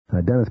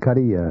Dennis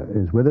Cuddy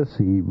is with us.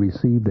 He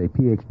received a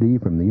Ph.D.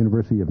 from the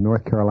University of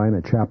North Carolina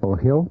at Chapel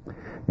Hill,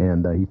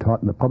 and he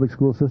taught in the public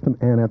school system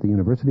and at the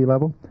university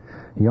level.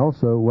 He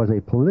also was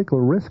a political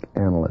risk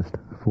analyst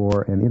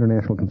for an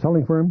international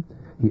consulting firm.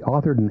 He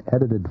authored and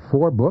edited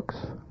 4 books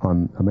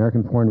on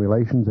American foreign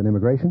relations and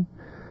immigration.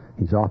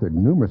 He's authored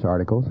numerous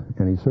articles,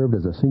 and he served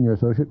as a senior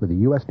associate with the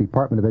U.S.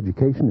 Department of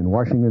Education in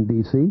Washington,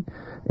 D.C.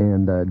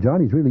 And, John,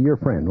 he's really your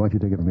friend. Why don't you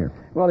take it from here?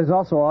 Well, he's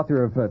also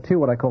author of 2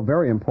 what I call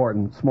very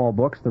important small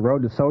books, The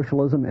Road to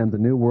Socialism and the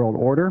New World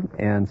Order,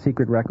 and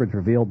Secret Records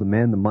Revealed the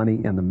Men, the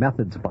Money, and the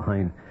Methods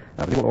Behind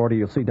the New World Order.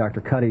 You'll see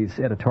Dr. Cuddy's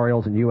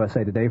editorials in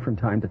USA Today from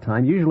time to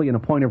time, usually in a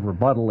point of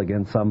rebuttal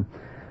against some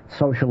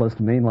socialist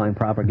mainline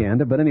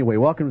propaganda. But anyway,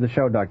 welcome to the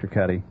show, Dr.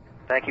 Cuddy.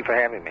 Thank you for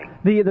having me.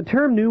 The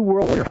term New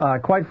World Order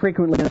quite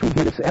frequently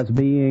is as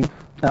being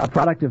a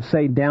product of,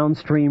 say,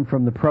 downstream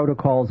from the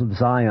Protocols of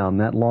Zion,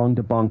 that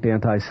long-debunked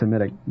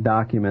anti-Semitic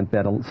document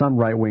that some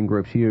right-wing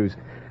groups use.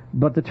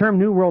 But the term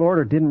New World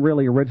Order didn't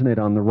really originate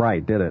on the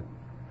right, did it?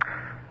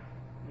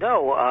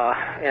 No,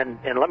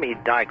 and let me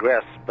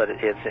digress, but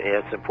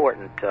it's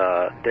important.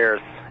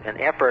 There's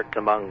an effort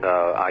among,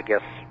 I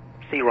guess,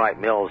 C. Wright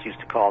Mills used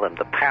to call them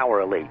the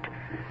power elite.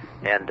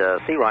 And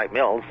C. Wright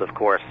Mills, of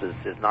course,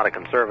 is not a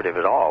conservative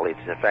at all. In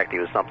fact, he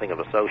was something of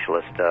a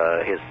socialist.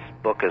 His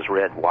book is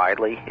read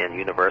widely in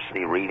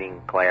university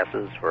reading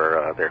classes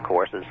for their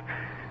courses.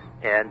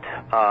 And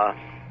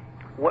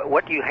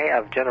what you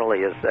have generally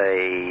is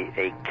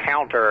a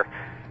counter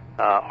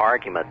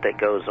argument that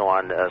goes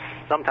on,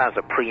 sometimes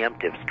a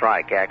preemptive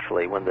strike,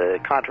 actually. When the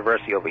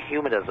controversy over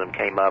humanism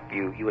came up,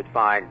 you would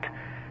find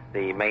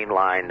the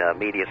mainline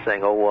media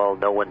saying, oh, well,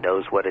 no one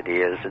knows what it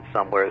is. It's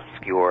somewhere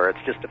obscure.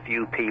 It's just a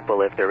few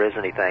people, if there is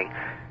anything.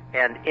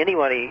 And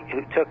anybody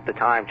who took the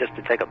time just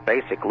to take a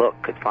basic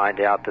look could find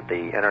out that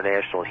the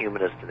International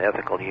Humanist and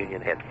Ethical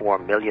Union had 4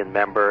 million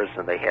members,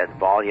 and they had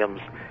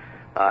volumes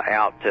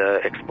out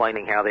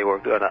explaining how they were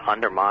going to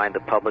undermine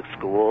the public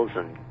schools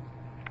and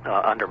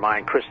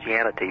undermine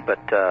Christianity.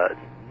 But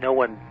no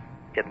one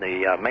in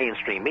the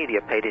mainstream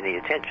media paid any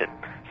attention.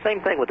 Same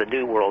thing with the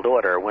New World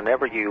Order.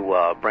 Whenever you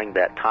bring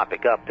that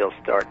topic up, they'll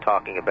start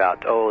talking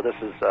about, oh, this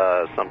is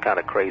some kind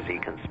of crazy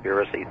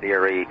conspiracy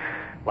theory,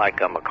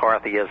 like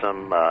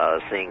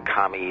McCarthyism, seeing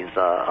commies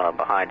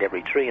behind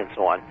every tree and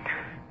so on.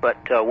 But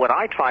what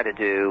I try to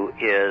do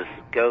is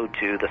go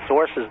to the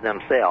sources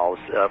themselves.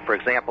 For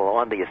example,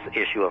 on the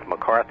issue of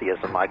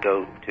McCarthyism, I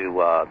go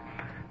to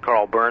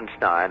Carl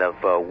Bernstein of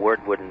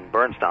Woodward and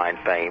Bernstein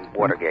fame,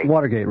 Watergate.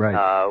 Watergate,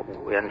 right.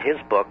 In his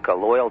book,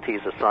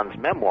 Loyalties, a Son's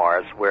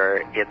Memoirs, where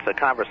it's a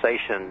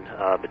conversation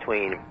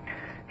between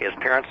his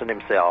parents and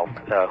himself,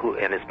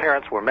 and his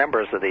parents were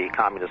members of the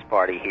Communist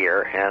Party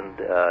here, and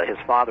his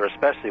father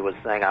especially was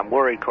saying, I'm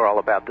worried, Carl,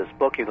 about this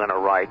book you're going to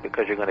write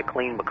because you're going to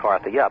clean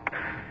McCarthy up.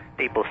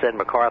 People said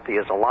McCarthy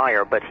is a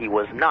liar, but he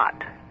was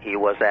not. He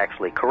was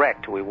actually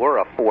correct. We were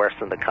a force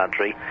in the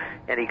country.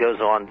 And he goes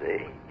on,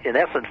 in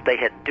essence, they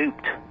had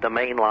duped the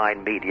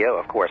mainline media.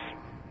 Of course,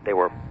 they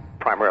were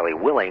primarily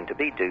willing to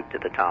be duped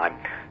at the time.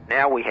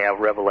 Now we have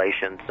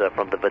revelations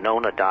from the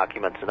Venona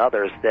documents and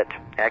others that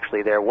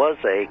actually there was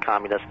a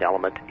communist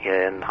element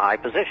in high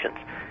positions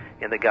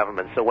in the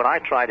government. So what I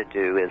try to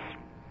do is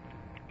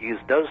use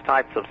those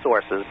types of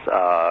sources.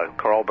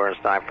 Carl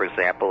Bernstein, for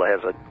example,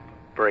 has a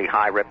very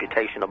high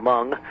reputation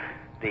among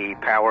the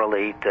power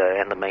elite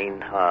and the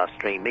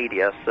mainstream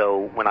media.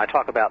 So when I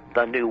talk about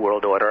the New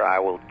World Order, I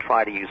will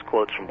try to use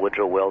quotes from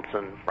Woodrow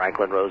Wilson,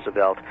 Franklin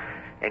Roosevelt,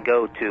 and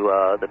go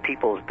to the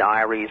people's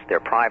diaries, their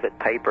private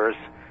papers.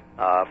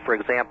 For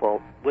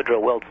example,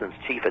 Woodrow Wilson's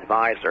chief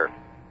advisor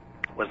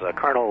was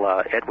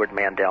Colonel Edward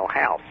Mandell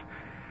House,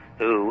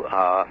 who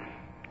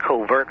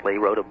covertly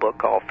wrote a book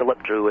called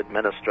Philip Drew,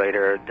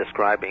 Administrator,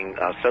 describing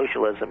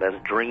socialism as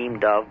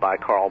dreamed of by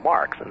Karl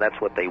Marx, and that's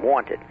what they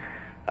wanted.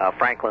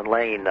 Franklin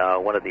Lane,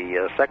 one of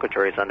the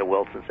secretaries under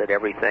Wilson, said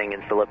everything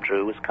in Philip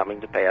Drew was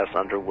coming to pass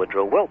under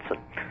Woodrow Wilson.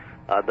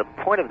 The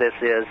point of this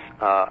is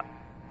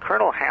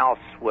Colonel House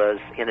was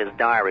in his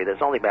diary.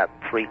 There's only about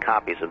 3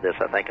 copies of this,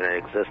 I think, in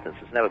existence.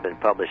 It's never been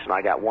published, and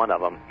I got one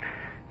of them.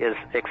 Is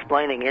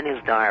explaining in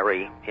his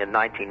diary in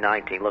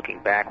 1919, looking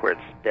backwards,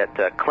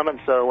 that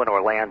Clemenceau and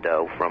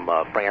Orlando from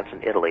France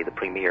and Italy, the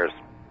premiers,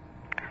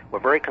 were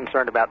very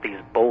concerned about these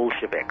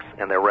Bolsheviks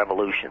and their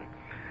revolution.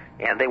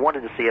 And they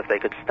wanted to see if they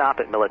could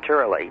stop it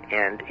militarily.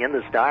 And in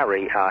this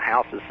diary,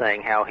 House is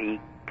saying how he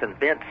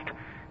convinced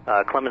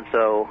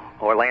Clemenceau,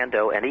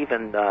 Orlando, and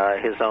even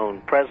his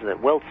own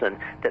President Wilson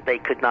that they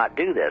could not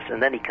do this.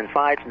 And then he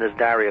confides in his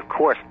diary, of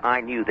course,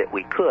 I knew that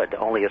we could.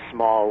 Only a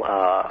small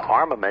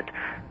armament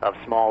of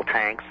small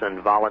tanks and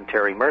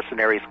voluntary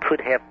mercenaries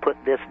could have put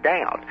this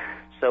down.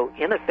 So,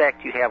 in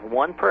effect, you have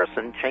one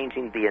person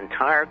changing the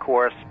entire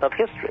course of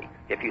history.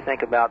 If you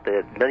think about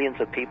the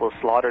millions of people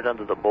slaughtered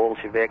under the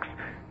Bolsheviks,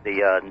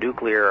 the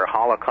nuclear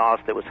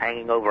holocaust that was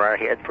hanging over our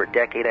head for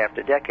decade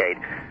after decade.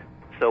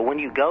 So when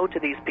you go to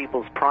these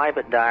people's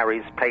private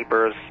diaries,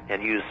 papers,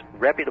 and use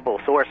reputable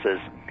sources,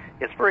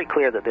 it's very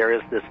clear that there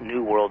is this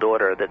new world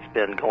order that's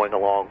been going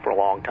along for a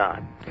long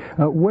time.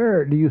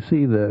 Where do you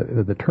see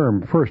the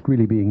term first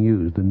really being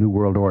used, the New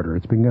World Order?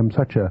 It's become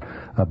such a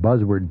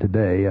buzzword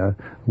today.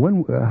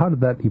 How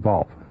did that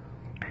evolve?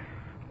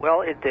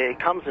 Well, it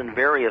comes in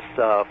various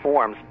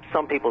forms.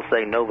 Some people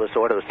say Novus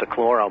Ordo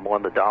Seclorum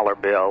on the dollar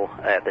bill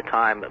at the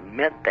time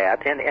meant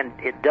that, and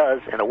it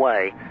does in a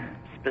way.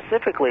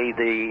 Specifically,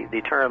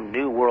 the term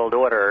New World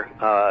Order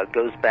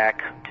goes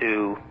back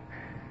to,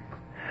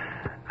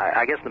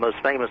 I guess the most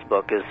famous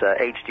book is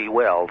H.G.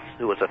 Wells,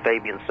 who was a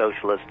Fabian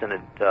socialist and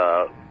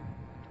had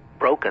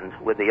broken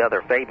with the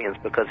other Fabians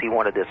because he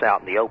wanted this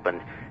out in the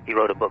open. He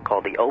wrote a book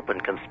called The Open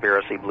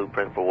Conspiracy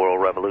Blueprint for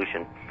World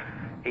Revolution.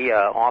 He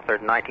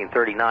authored in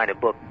 1939 a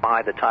book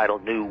by the title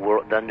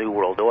The New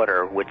World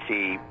Order, which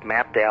he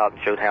mapped out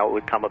and showed how it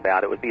would come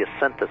about. It would be a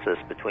synthesis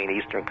between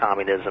Eastern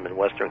communism and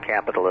Western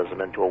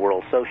capitalism into a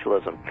world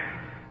socialism.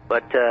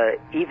 But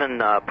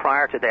even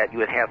prior to that, you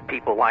would have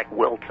people like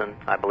Wilson,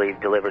 I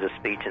believe, delivered a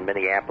speech in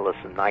Minneapolis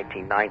in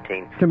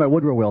 1919. Talking about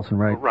Woodrow Wilson,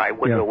 right? Right,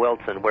 Woodrow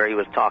Wilson, where he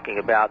was talking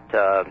about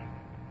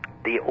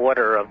the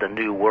order of the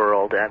New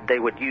World. And they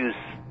would use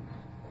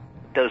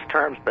those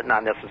terms, but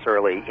not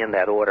necessarily in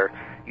that order.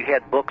 You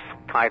had books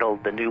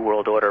titled The New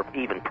World Order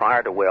even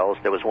prior to Wells.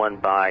 There was one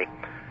by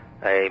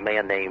a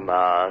man named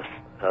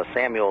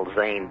Samuel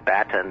Zane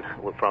Batten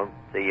from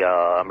the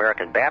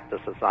American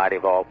Baptist Society,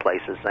 of all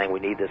places, saying we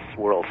need this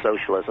world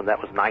socialism.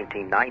 That was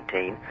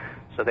 1919.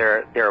 So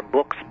there are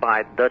books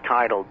by the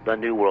title The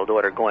New World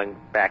Order going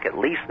back at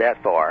least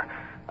that far.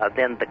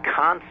 Then the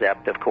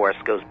concept, of course,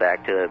 goes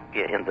back to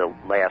in the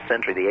last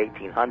century, the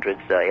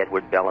 1800s,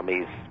 Edward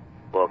Bellamy's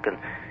book, and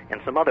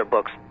some other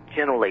books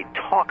generally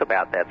talk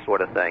about that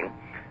sort of thing.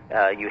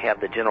 You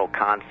have the general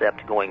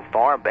concept going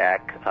far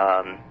back.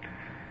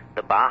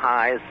 The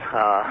Baha'is,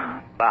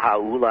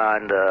 Baha'u'llah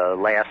in the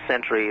last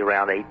century,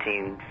 around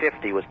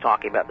 1850, was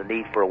talking about the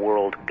need for a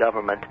world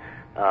government.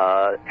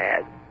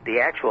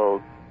 The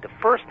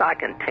first I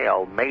can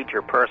tell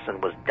major person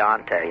was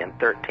Dante in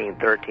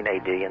 1313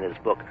 AD in his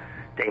book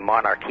De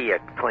Monarchia,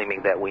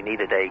 claiming that we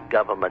needed a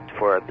government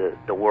for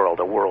the world,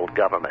 a world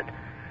government.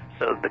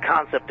 So the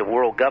concept of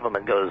world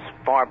government goes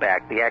far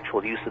back. The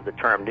actual use of the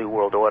term New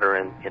World Order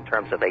in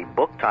terms of a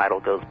book title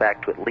goes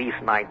back to at least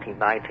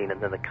 1919,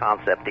 and then the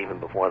concept even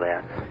before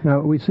that. Now,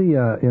 we see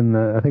I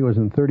think it was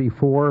in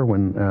 34,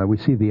 when we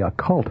see the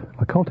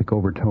occultic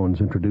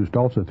overtones introduced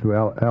also through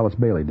Alice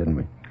Bailey, didn't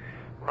we?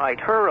 Right.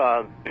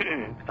 Her,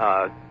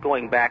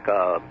 going back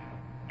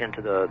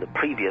into the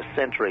previous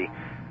century,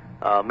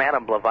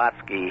 Madame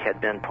Blavatsky had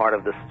been part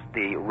of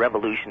the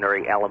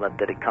revolutionary element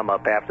that had come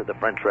up after the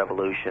French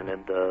Revolution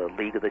and the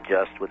League of the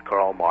Just with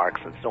Karl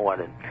Marx and so on.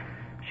 And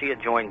she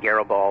had joined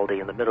Garibaldi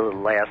in the middle of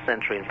the last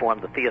century and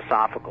formed the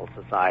Theosophical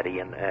Society.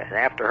 And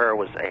after her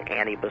was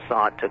Annie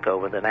Besant took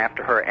over. And then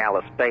after her,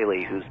 Alice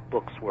Bailey, whose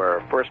books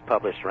were first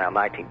published around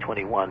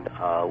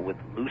 1921 with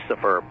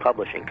Lucifer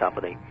Publishing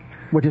Company.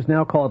 Which is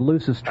now called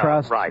Lucis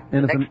Trust. Right.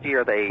 And next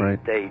year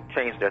they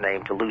changed their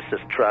name to Lucis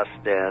Trust,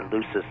 and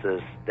Lucis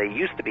they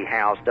used to be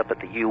housed up at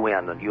the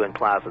UN, the UN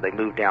Plaza. They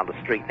moved down the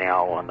street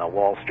now on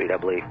Wall Street, I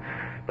believe.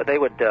 But they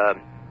would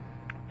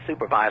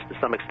supervise to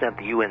some extent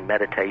the UN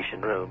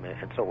meditation room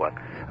and so on.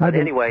 But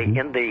anyway,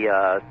 in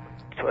the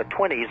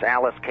 20s,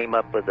 Alice came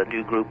up with a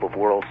new group of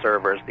world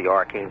servers, the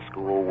Arcane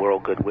School,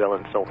 World Goodwill,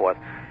 and so forth.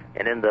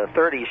 And in the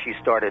 30s, she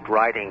started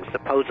writing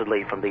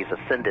supposedly from these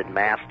ascended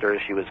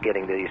masters. She was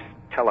getting these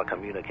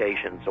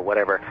telecommunications or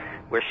whatever,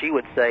 where she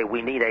would say,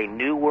 we need a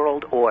new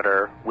world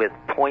order with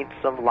points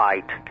of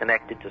light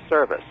connected to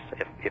service,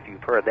 if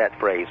you've heard that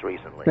phrase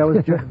recently. That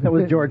was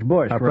George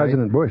Bush, right?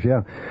 President Bush,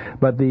 yeah.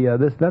 But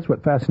that's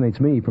what fascinates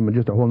me from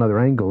just a whole other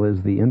angle,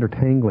 is the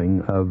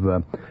intertangling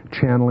of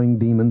channeling,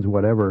 demons,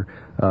 whatever,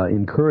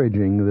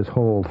 encouraging this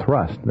whole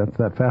thrust.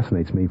 That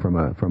fascinates me from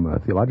a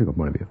theological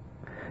point of view.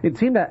 It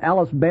seemed that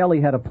Alice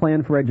Bailey had a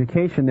plan for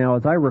education. Now,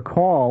 as I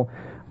recall,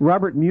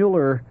 Robert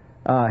Mueller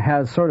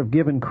has sort of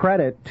given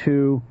credit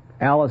to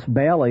Alice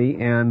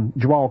Bailey and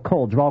Djwal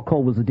Khol. Djwal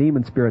Khol was the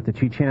demon spirit that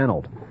she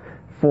channeled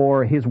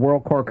for his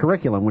World Core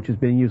curriculum, which is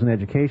being used in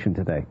education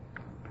today.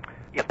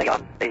 Yes,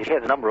 she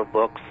had a number of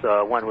books.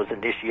 One was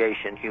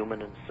Initiation,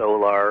 Human and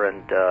Solar,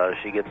 and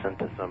she gets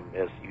into some,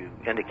 as you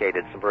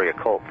indicated, some very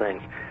occult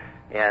things.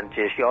 And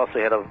she also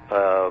had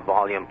a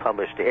volume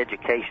published,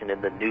 Education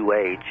in the New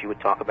Age. She would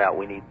talk about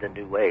we need the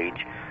New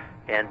Age.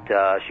 And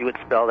she would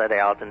spell that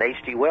out. And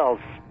H.G. Wells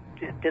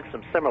did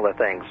some similar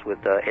things with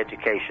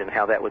education,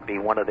 how that would be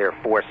one of their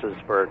forces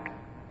for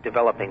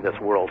developing this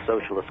world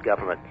socialist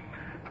government.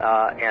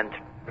 And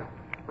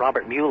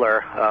Robert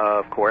Mueller,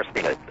 of course,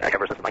 being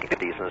ever since the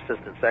 1950s an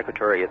assistant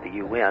secretary at the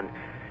UN,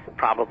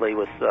 probably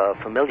was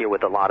familiar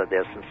with a lot of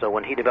this, and so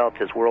when he developed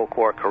his World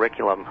Core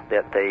curriculum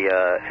that they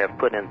have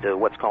put into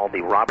what's called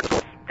the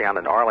Roberts down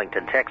in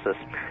Arlington, Texas,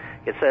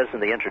 it says in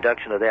the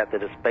introduction of that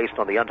it's based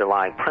on the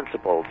underlying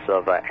principles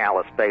of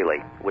Alice Bailey,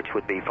 which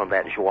would be from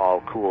that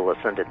Djwal Khol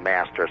ascended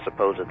master,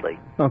 supposedly.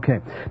 Okay.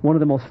 One of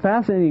the most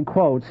fascinating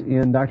quotes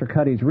in Dr.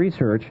 Cuddy's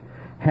research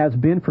has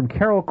been from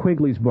Carroll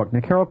Quigley's book. Now,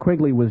 Carroll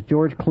Quigley was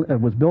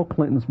Bill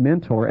Clinton's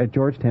mentor at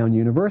Georgetown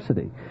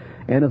University.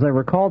 And as I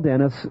recall,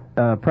 Dennis,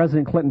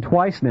 President Clinton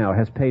twice now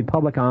has paid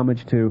public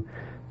homage to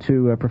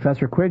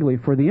Professor Quigley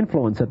for the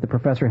influence that the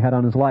professor had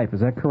on his life.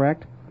 Is that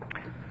correct?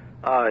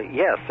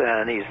 Yes,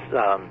 and he's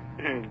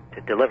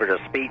delivered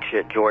a speech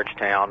at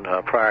Georgetown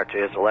prior to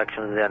his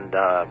election, and then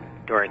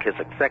during his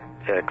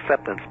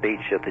acceptance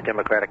speech at the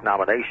Democratic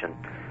nomination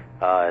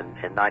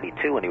in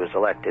 '92 when he was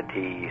elected,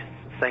 he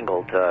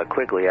singled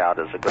Quigley out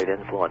as a great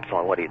influence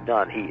on what he'd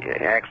done.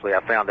 I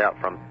found out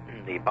from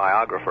the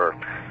biographer,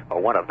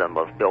 or one of them,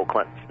 of Bill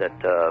Clinton, that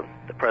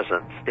the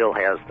president still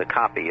has the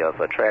copy of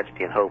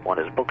Tragedy and Hope on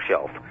his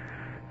bookshelf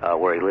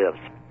where he lives.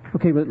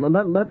 Okay, but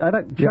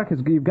Chuck,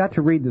 you've got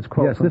to read this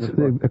quote. Yes,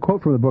 a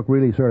quote from the book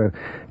really sort of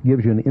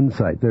gives you an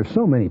insight. There's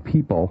so many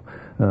people,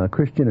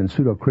 Christian and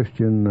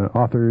pseudo-Christian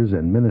authors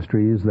and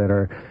ministries, that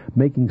are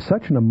making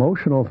such an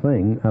emotional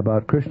thing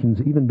about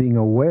Christians even being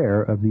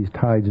aware of these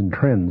tides and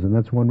trends, and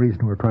that's one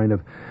reason we're trying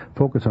to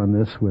focus on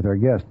this with our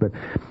guest. But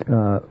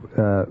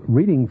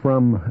reading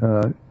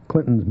from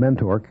Clinton's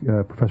mentor,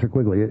 Professor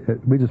Quigley, it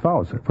reads as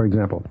follows, for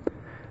example.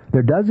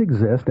 There does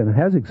exist, and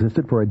has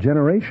existed for a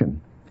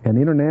generation, an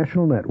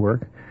international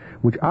network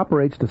which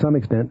operates to some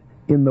extent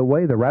in the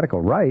way the radical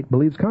right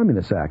believes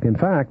communists act. In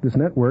fact, this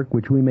network,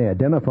 which we may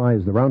identify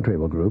as the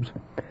roundtable groups,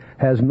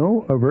 has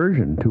no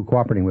aversion to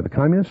cooperating with the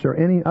communists or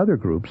any other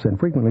groups, and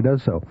frequently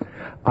does so.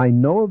 I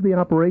know of the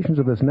operations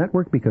of this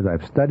network because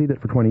I've studied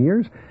it for 20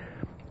 years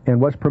and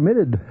was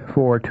permitted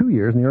for 2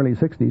 years in the early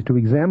 60s to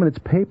examine its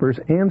papers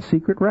and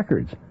secret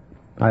records.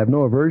 I have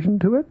no aversion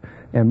to it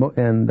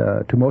and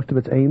to most of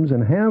its aims,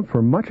 and have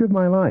for much of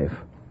my life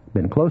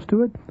been close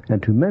to it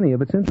and to many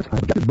of its interests. I've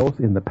objected both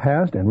in the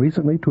past and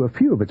recently to a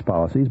few of its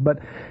policies, but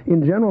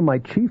in general my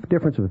chief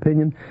difference of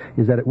opinion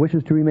is that it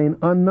wishes to remain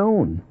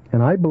unknown,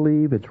 and I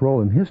believe its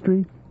role in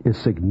history is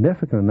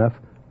significant enough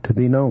to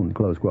be known,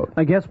 close quote.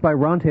 I guess by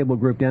roundtable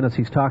group, Dennis,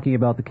 he's talking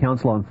about the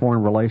Council on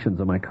Foreign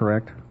Relations, am I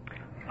correct?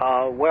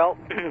 Well,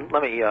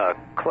 let me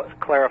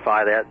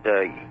clarify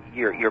that.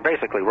 You're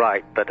basically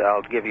right, but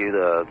I'll give you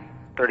the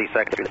 30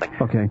 seconds.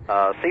 Okay.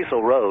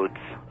 Cecil Rhodes,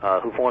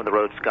 who formed the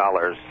Rhodes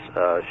Scholars,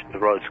 the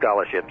Rhodes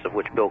Scholarships, of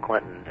which Bill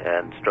Clinton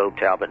and Strobe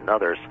Talbot and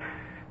others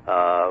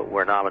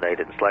were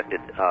nominated and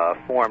selected,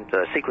 formed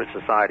a secret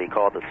society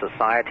called the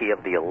Society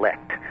of the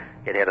Elect.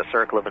 It had a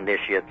circle of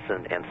initiates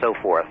and so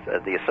forth.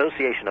 The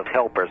Association of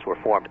Helpers were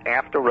formed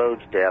after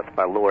Rhodes' death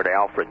by Lord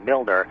Alfred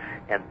Milner,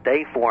 and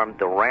they formed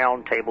the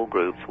Round Table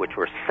groups, which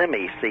were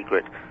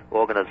semi-secret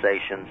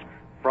organizations,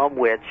 from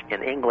which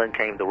in England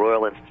came the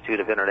Royal Institute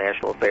of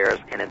International Affairs,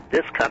 and in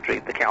this country,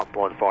 the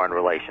Council on Foreign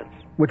Relations.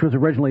 Which was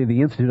originally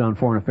the Institute on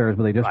Foreign Affairs,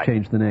 but they just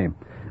changed the name.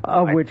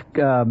 Of which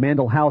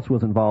Mandel House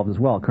was involved as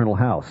well, Colonel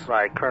House.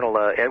 Right, Colonel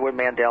Edward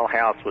Mandel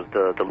House was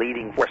the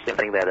leading force in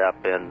setting that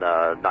up in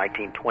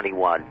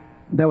 1921.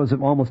 That was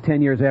almost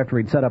 10 years after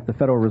he'd set up the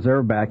Federal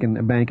Reserve Bank in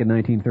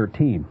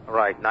 1913.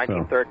 Right,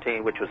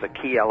 1913, which was a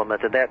key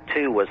element, and that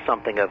too was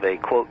something of a,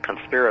 quote,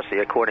 conspiracy,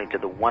 according to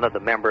one of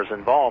the members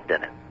involved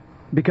in it.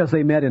 Because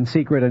they met in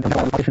secret, and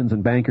politicians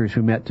and bankers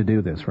who met to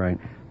do this, right?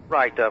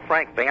 Right.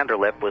 Frank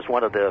Vanderlip was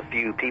one of the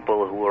few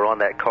people who were on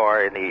that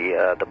car, in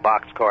the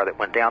box car that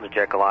went down to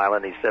Jekyll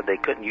Island. He said they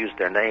couldn't use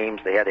their names.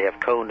 They had to have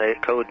code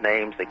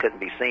names. They couldn't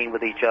be seen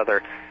with each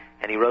other.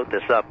 And he wrote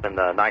this up in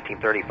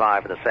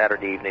 1935 in the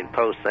Saturday Evening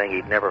Post, saying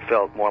he'd never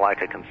felt more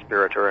like a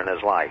conspirator in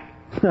his life.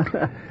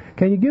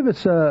 Can you give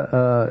us,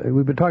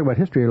 we've been talking about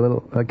history a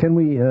little, can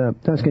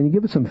you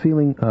give us some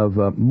feeling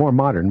of more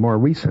modern, more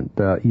recent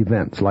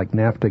events like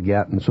NAFTA,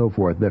 GATT, and so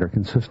forth that are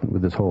consistent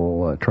with this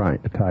whole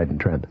tide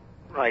and trend?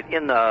 Right.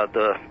 In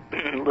the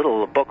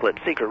little booklet,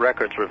 Secret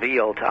Records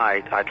Revealed,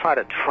 I try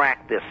to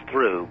track this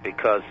through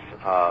because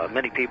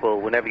many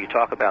people, whenever you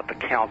talk about the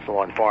Council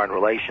on Foreign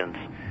Relations,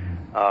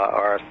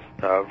 are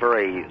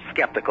very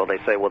skeptical. They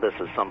say, well, this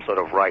is some sort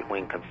of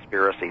right-wing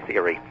conspiracy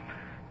theory.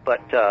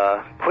 But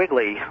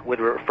Quigley would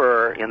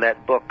refer in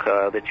that book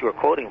that you were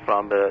quoting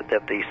from that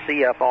the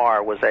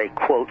CFR was a,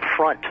 quote,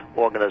 front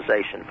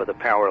organization for the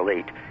power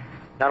elite.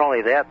 Not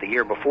only that, the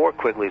year before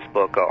Quigley's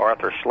book,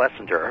 Arthur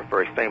Schlesinger, a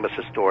very famous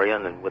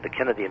historian and with the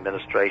Kennedy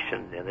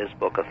administration, in his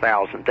book,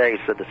 1,000 Days,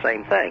 said the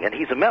same thing. And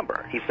he's a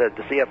member. He said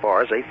the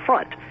CFR is a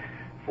front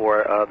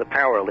for the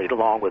power elite,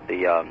 along with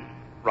the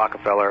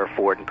Rockefeller,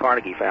 Ford, and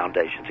Carnegie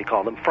foundations. He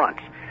called them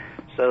fronts.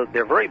 So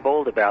they're very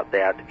bold about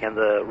that. And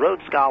the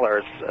Rhodes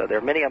Scholars, there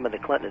are many of them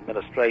in the Clinton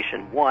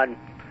administration. One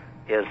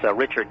is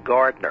Richard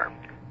Gardner,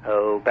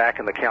 who back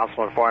in the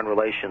Council on Foreign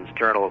Relations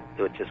journal,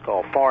 which is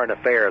called Foreign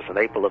Affairs in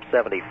April of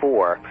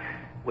 '74,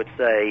 would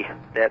say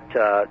that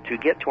to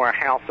get to our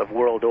house of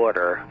world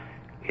order,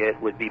 it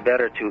would be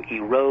better to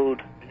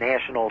erode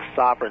national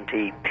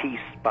sovereignty piece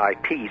by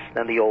piece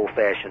than the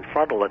old-fashioned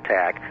frontal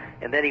attack.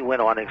 And then he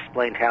went on and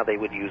explained how they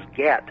would use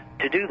GATT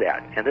to do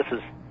that. And this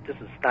is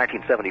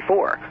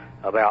 1974,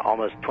 about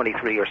almost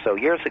 23 or so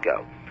years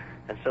ago.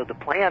 And so the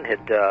plan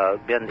had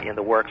been in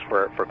the works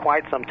for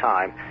quite some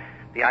time.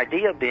 The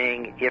idea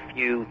being, if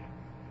you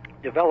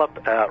develop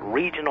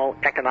regional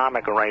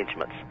economic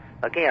arrangements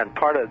again,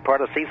 part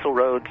of Cecil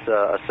Rhodes'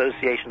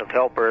 Association of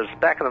Helpers,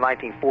 back in the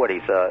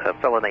 1940s, a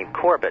fellow named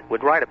Corbett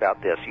would write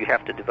about this. You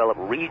have to develop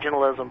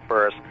regionalism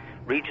first,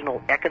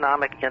 regional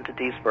economic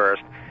entities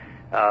first,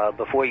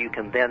 before you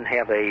can then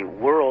have a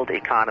world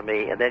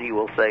economy, and then you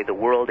will say the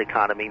world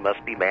economy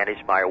must be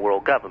managed by a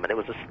world government. It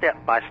was a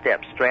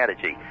step-by-step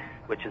strategy,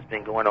 which has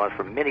been going on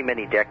for many,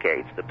 many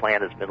decades. The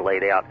plan has been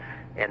laid out,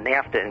 and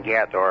NAFTA and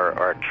GATT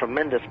are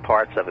tremendous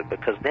parts of it,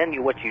 because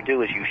then what you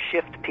do is you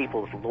shift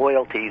people's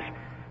loyalties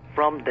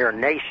from their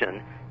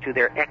nation to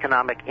their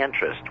economic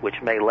interest, which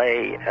may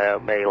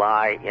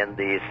lie in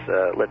these,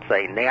 let's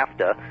say,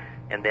 NAFTA,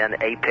 and then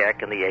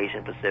APEC and the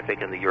Asian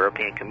Pacific and the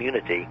European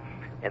Community.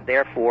 And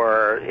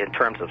therefore, in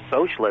terms of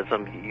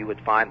socialism, you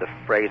would find the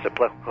phrase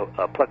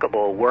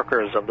applicable,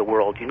 workers of the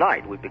world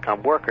unite. We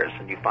become workers.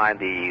 And you find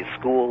the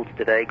schools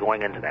today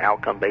going into the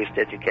outcome-based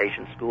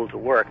education, school to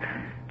work,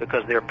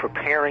 because they're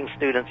preparing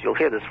students, you'll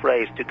hear this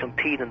phrase, to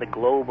compete in the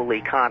global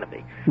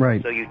economy.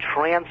 Right. So you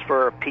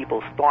transfer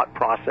people's thought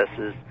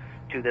processes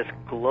to this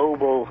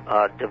global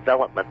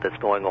development that's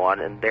going on,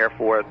 and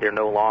therefore they're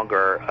no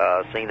longer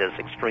seen as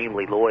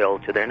extremely loyal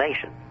to their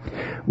nation.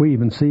 We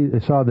even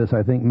saw this,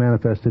 I think,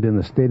 manifested in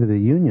the State of the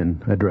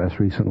Union address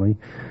recently,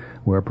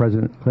 where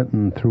President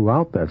Clinton,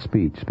 throughout that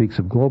speech, speaks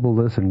of global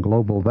this and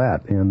global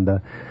that. And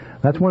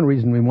that's one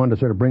reason we wanted to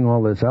sort of bring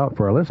all this out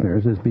for our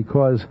listeners, is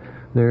because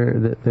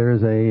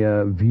there's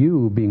a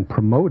view being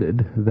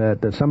promoted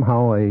that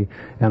somehow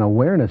an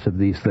awareness of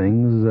these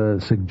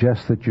things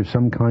suggests that you're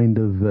some kind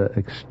of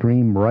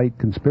extreme right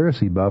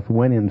conspiracy buff,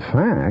 when in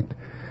fact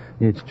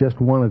it's just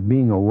one of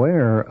being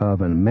aware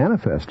of a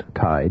manifest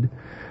tide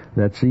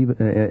that's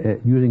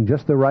even using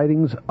just the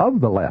writings of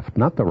the left,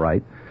 not the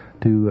right,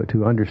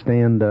 to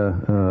understand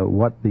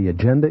what the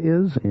agenda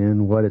is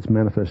and what its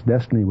manifest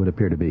destiny would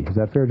appear to be. Is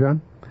that fair,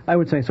 John? I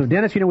would say so.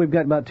 Dennis, we've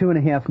got about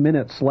 2.5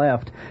 minutes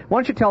left. Why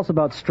don't you tell us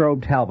about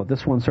Strobe Talbot?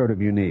 This one's sort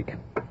of unique.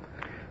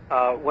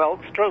 Well,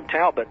 Strobe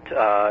Talbot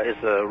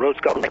is a Rhodes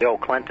Scholar, Bill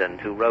Clinton,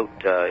 who wrote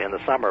in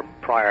the summer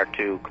prior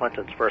to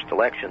Clinton's first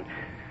election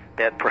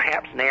that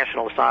perhaps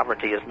national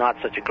sovereignty is not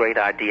such a great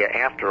idea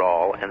after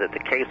all, and that the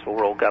case for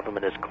world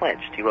government is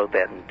clinched. He wrote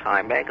that in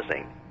Time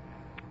magazine.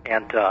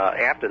 And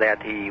after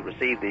that, he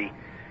received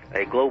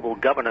a Global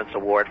Governance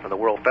Award from the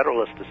World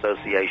Federalist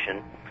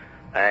Association,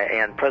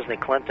 and President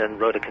Clinton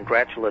wrote a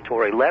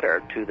congratulatory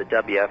letter to the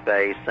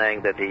WFA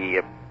saying that he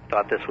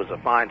thought this was a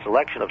fine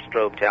selection of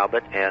Strobe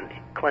Talbot, and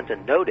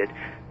Clinton noted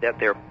that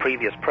their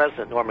previous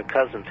president, Norman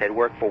Cousins, had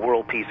worked for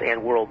world peace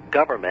and world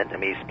government. I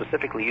mean, he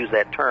specifically used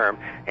that term,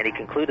 and he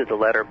concluded the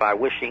letter by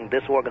wishing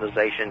this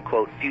organization,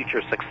 quote,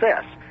 future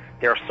success.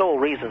 Their sole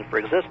reason for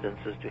existence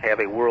is to have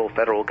a world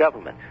federal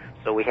government.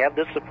 So we have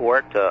this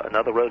support.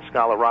 Another Rhodes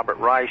Scholar, Robert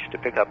Reich, to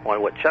pick up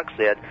on what Chuck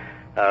said,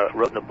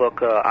 wrote in a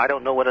book, I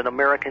don't know what an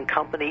American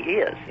company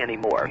is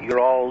anymore. You're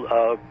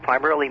all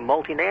primarily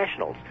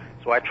multinationals.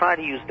 So I try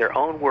to use their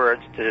own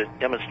words to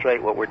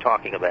demonstrate what we're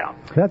talking about.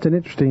 That's an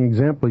interesting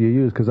example you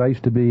use, because I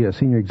used to be a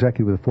senior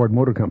executive with the Ford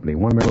Motor Company,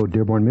 1 Road,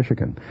 Dearborn,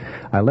 Michigan.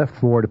 I left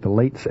Ford at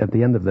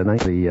the end of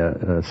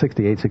the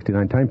 68,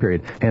 69 time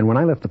period. And when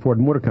I left the Ford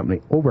Motor Company,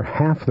 over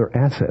half their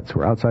assets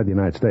were outside the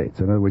United States.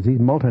 In other words, these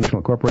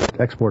multinational corporate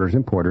exporters,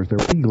 importers,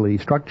 they're legally,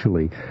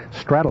 structurally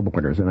straddle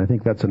borders. And I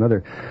think that's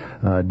another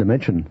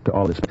dimension to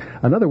all this.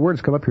 Another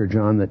word's come up here,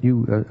 John, that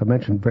you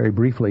mentioned very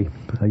briefly.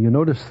 You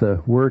notice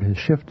the word has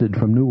shifted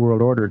from New World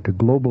Order to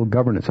global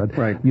governance.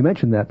 Right. You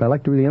mentioned that, but I'd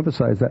like to really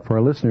emphasize that for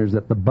our listeners,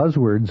 that the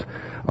buzzwords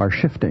are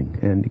shifting.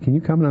 And can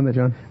you comment on that,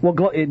 John? Well,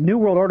 New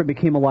World Order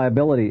became a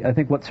liability. I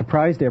think what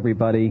surprised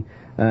everybody,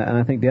 and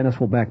I think Dennis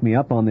will back me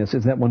up on this,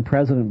 is that when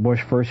President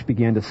Bush first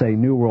began to say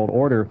New World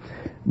Order,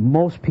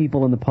 most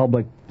people in the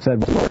public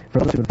said, for those who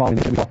have been following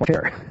this, we off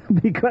chair,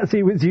 because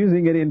he was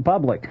using it in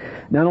public.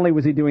 Not only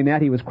was he doing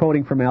that, he was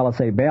quoting from Alice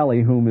A.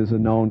 Bailey, whom is a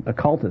known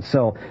occultist.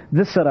 So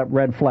this set up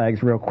red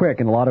flags real quick,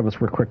 and a lot of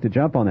us were quick to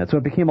jump on that. So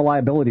it became a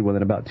liability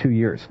within about 2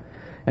 years.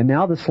 And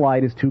now the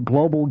slide is to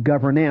global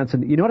governance.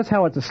 And you notice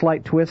how it's a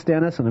slight twist,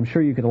 Dennis, and I'm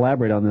sure you could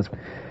elaborate on this.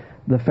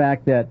 The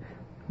fact that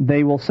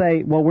they will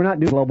say, well, we're not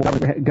doing global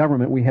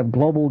government, we have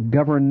global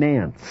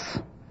governance.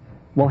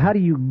 Well, how do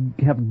you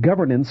have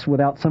governance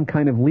without some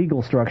kind of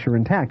legal structure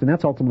intact? And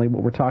that's ultimately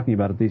what we're talking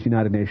about at these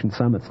United Nations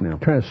summits now.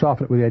 Trying to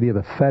soften it with the idea of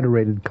a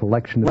federated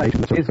collection of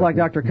nations. It's like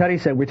Dr. Cuddy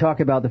said, we talk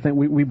about the thing,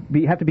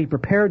 we have to be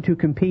prepared to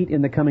compete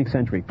in the coming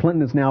century.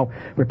 Clinton is now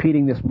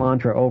repeating this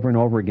mantra over and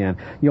over again.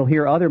 You'll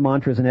hear other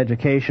mantras in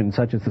education,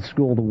 such as the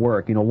school to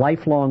work,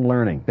 lifelong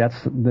learning.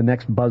 That's the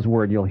next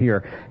buzzword you'll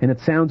hear. And it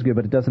sounds good,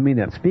 but it doesn't mean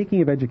that.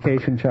 Speaking of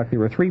education, Chuck,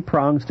 there are 3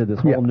 prongs to this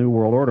whole New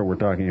World Order we're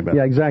talking about.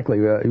 Yeah, exactly.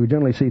 We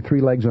generally see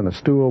 3 legs on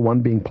a stool, one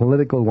being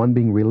political, one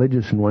being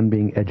religious, and one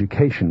being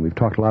education. We've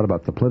talked a lot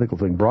about the political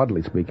thing,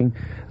 broadly speaking,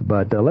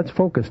 but let's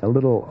focus a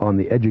little on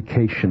the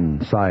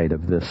education side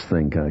of this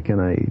thing. Can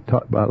I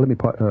talk? Let me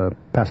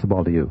pass the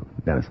ball to you,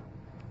 Dennis.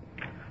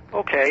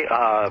 Okay.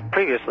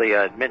 Previously,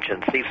 I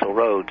mentioned Cecil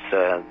Rhodes.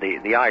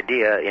 The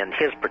idea in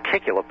his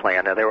particular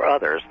plan. Now there were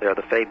others. There are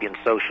the Fabian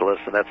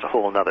Socialists, and that's a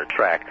whole other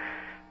track.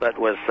 but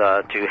was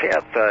to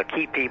have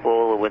key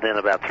people within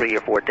about 3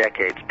 or 4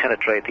 decades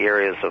penetrate the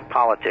areas of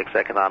politics,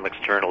 economics,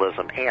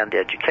 journalism, and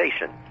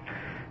education.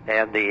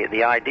 And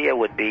the idea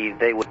would be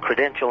they would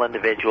credential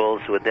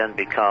individuals who would then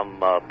become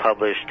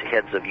published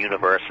heads of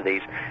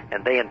universities,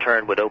 and they in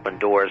turn would open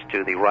doors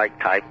to the right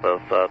type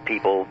of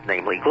people,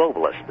 namely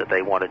globalists, that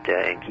they wanted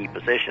in key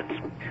positions.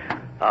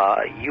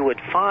 You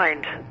would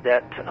find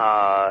that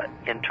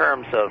in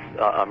terms of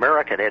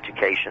American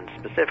education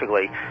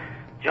specifically,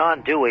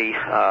 John Dewey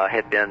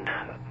had been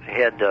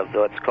head of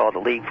what's called the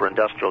League for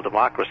Industrial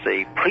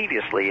Democracy.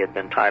 Previously had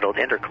been titled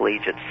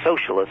Intercollegiate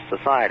Socialist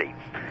Society.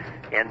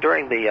 And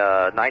during the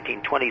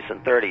 1920s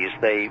and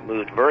 30s, they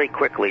moved very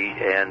quickly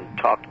and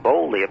talked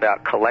boldly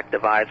about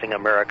collectivizing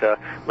America.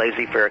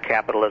 Laissez-faire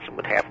capitalism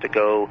would have to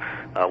go.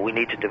 We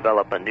need to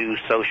develop a new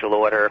social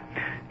order.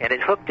 And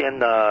it hooked in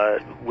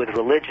with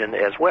religion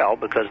as well,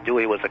 because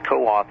Dewey was a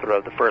co-author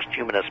of the first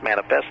Humanist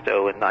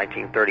Manifesto in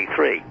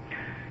 1933.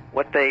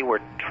 What they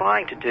were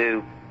trying to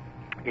do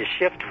is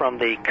shift from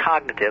the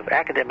cognitive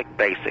academic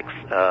basics,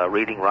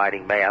 reading,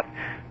 writing, math,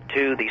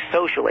 to the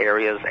social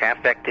areas,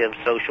 affective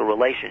social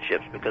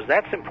relationships, because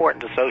that's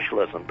important to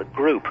socialism, the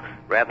group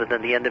rather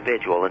than the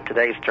individual. In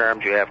today's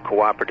terms, you have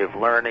cooperative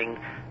learning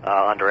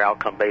under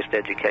outcome-based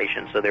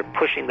education, so they're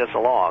pushing this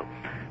along.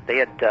 They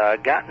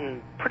had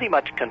gotten pretty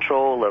much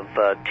control of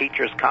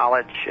Teachers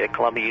College at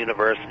Columbia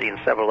University and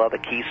several other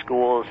key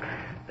schools.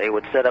 They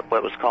would set up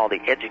what was called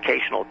the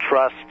Educational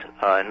Trust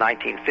in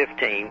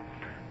 1915.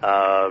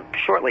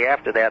 Shortly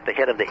after that, the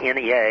head of the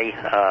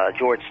NEA,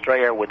 George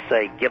Strayer, would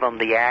say, give them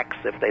the axe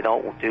if they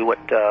don't do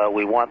what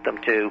we want them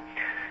to.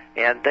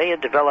 And they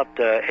had developed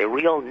a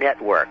real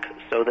network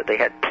so that they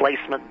had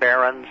placement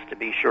barons to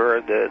be sure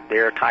that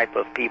their type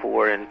of people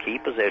were in key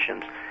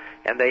positions.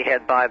 And they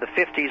had, by the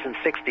 50s and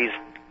 60s,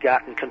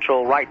 gotten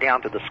control right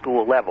down to the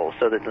school level,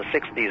 so that in the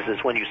 60s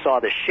is when you saw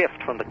the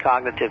shift from the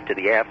cognitive to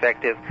the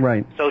affective.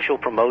 Right. Social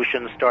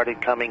promotions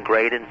started coming,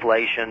 grade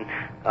inflation,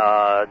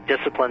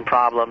 discipline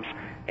problems.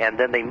 And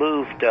then they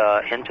moved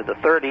into the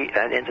 30s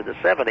and into the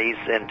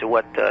 70s into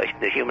what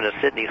the humanist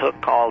Sidney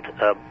Hook called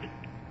a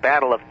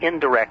battle of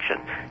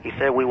indirection. He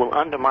said, we will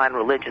undermine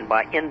religion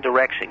by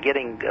indirection,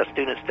 getting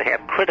students to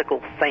have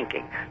critical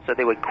thinking, so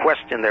they would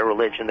question their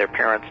religion, their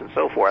parents, and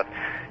so forth.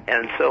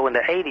 And so in the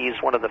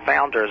 80s, one of the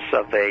founders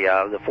of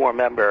the 4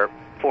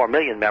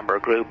 million member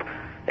group,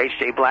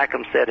 H.J.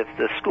 Blackham, said, if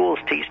the schools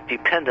teach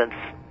dependence,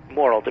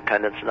 moral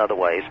dependence in other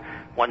ways,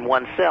 on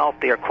oneself,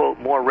 they are, quote,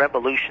 more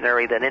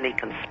revolutionary than any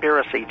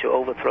conspiracy to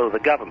overthrow the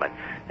government.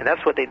 And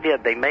that's what they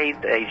did. They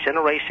made a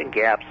generation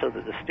gap so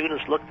that the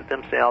students looked at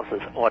themselves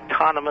as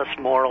autonomous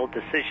moral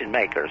decision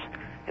makers.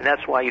 And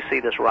that's why you see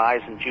this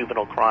rise in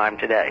juvenile crime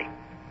today.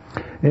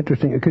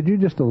 Interesting. Could you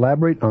just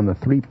elaborate on the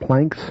 3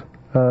 planks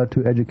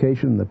to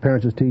education, the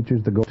parents as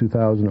teachers, the Goal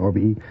 2000,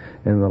 OBE,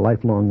 and the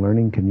lifelong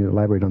learning? Can you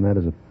elaborate on that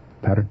as a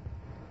pattern?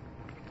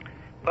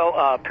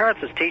 Well,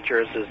 parents as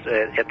teachers is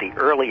at the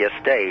earliest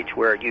stage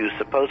where you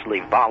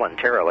supposedly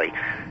voluntarily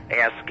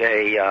ask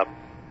a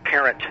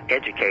parent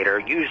educator,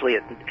 usually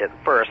at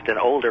first an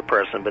older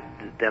person, but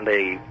then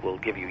they will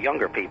give you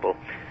younger people,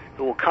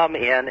 who will come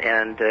in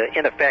and,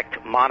 in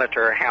effect,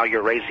 monitor how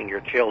you're raising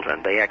your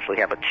children. They actually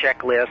have a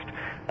checklist.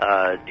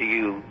 Do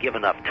you give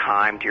enough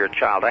time to your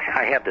child?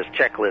 I have this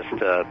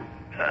checklist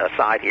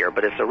aside here,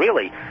 but it's a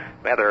really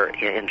rather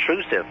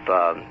intrusive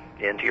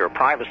into your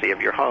privacy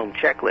of your home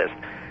checklist.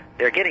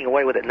 They're getting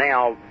away with it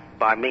now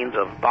by means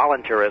of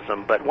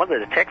voluntarism, but one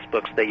of the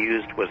textbooks they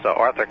used was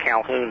Arthur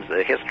Calhoun's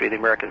History of the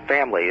American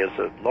Family. It's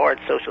a large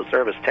social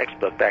service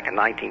textbook back in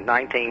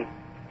 1919.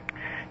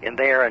 In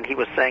there, and he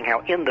was saying how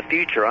in the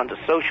future, under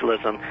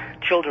socialism,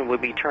 children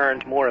would be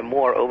turned more and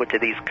more over to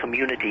these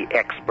community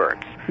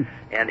experts.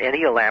 And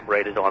he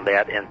elaborated on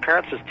that. And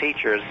Parents as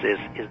Teachers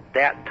is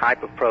that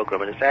type of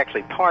program, and it's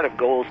actually part of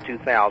Goals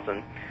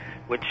 2000,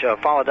 which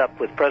followed up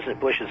with President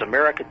Bush's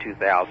America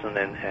 2000,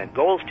 and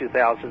Goals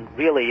 2000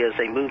 really is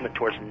a movement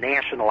towards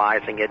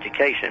nationalizing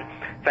education.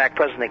 In fact,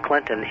 President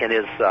Clinton, in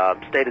his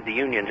State of the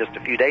Union just a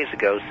few days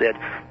ago, said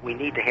we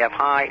need to have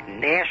high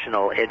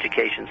national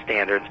education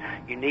standards.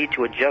 You need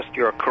to adjust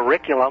your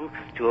curriculum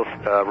to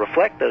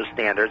reflect those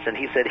standards, and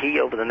he said he,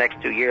 over the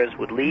next 2 years,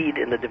 would lead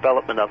in the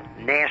development of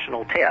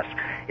national tests.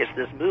 It's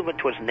this movement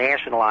towards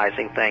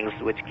nationalizing things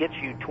which gets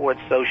you towards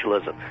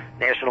socialism.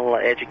 National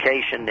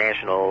education,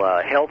 national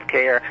health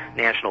care,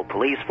 national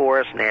police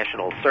force,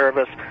 national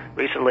service.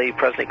 Recently,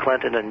 President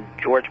Clinton and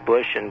George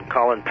Bush and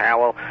Colin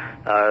Powell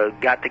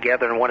got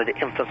together and wanted to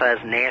emphasize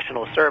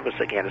national service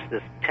again. It's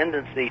this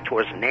tendency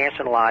towards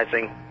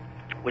nationalizing,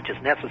 which is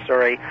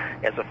necessary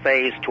as a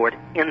phase toward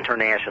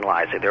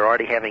internationalizing. They're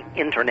already having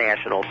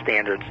international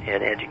standards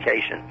in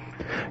education.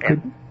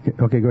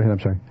 Okay, go ahead, I'm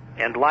sorry.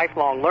 And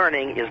lifelong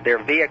learning is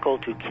their vehicle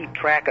to keep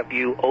track of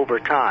you over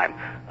time.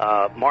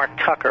 Mark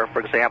Tucker,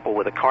 for example,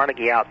 with the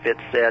Carnegie outfit,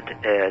 said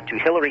to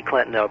Hillary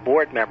Clinton, a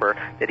board member,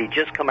 that he'd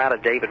just come out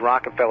of David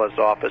Rockefeller's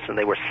office and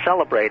they were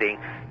celebrating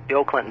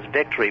Bill Clinton's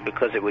victory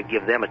because it would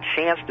give them a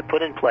chance to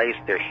put in place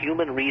their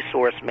human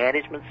resource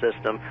management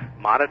system,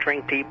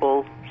 monitoring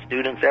people,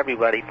 students,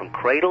 everybody, from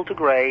cradle to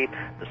grave,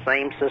 the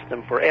same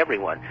system for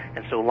everyone.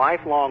 And so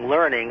lifelong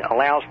learning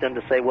allows them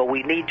to say, well,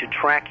 we need to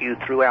track you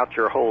throughout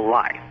your whole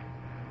life.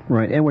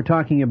 Right, and we're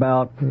talking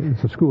about...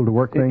 It's a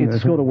school-to-work thing. It's a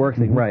school-to-work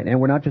thing, right.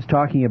 And we're not just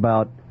talking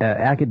about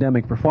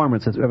academic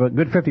performance. It's a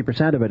good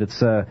 50% of it,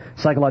 it's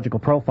psychological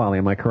profiling,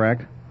 am I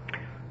correct?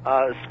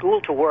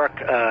 School to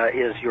work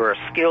is your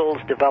skills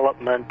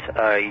development,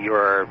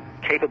 your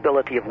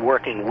capability of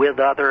working with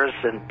others,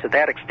 and to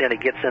that extent it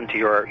gets into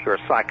your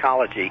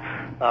psychology.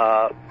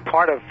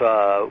 Part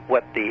of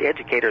what the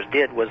educators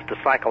did was the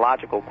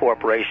Psychological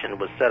Corporation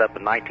was set up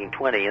in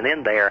 1920, and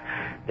in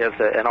there's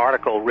an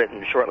article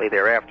written shortly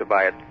thereafter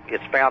by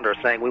its founder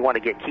saying we want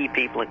to get key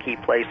people in key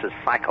places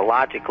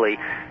psychologically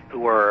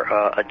who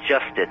are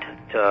adjusted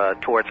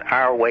towards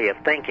our way of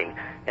thinking.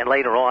 And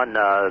later on,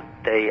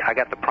 I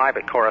got the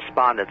private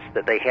correspondence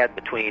that they had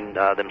between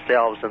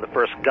themselves and the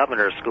first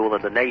governor's school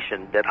in the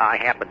nation that I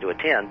happened to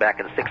attend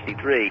back in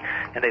 '63.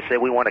 And they said,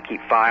 we want to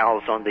keep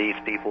files on these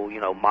people,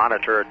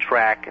 monitor,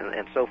 track,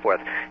 and so forth.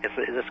 It's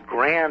this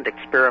grand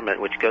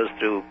experiment which goes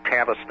through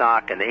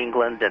Tavistock in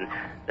England and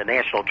the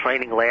National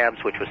Training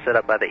Labs, which was set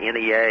up by the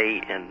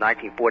NEA in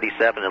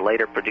 1947 and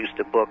later produced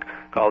a book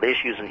called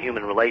Issues in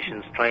Human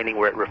Relations Training,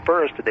 where it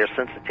refers to their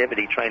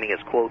sensitivity training as,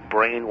 quote,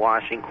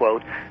 brainwashing,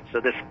 quote. So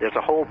there's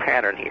a whole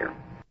pattern here.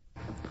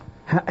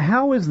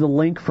 How is the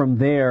link from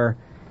there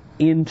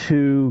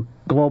into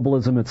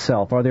globalism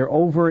itself? Are there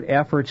overt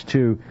efforts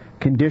to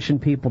condition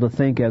people to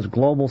think as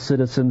global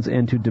citizens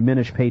and to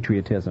diminish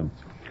patriotism?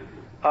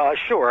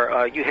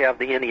 Sure. You have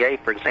the NEA,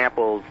 for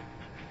example,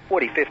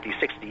 40, 50,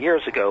 60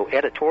 years ago,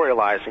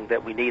 editorializing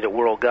that we need a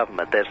world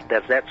government.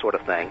 That's that sort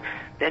of thing.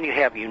 Then you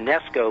have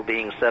UNESCO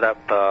being set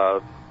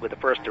up with the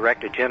first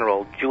Director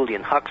General,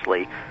 Julian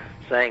Huxley,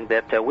 saying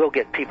that we'll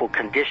get people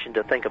conditioned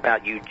to think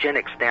about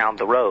eugenics down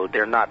the road.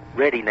 They're not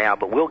ready now,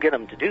 but we'll get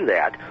them to do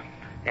that.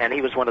 And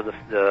he was one of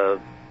the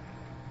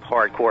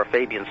hardcore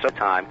Fabians at the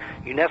time.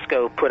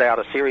 UNESCO put out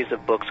a series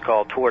of books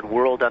called Toward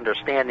World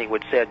Understanding,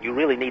 which said you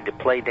really need to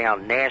play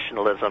down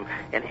nationalism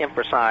and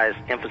emphasize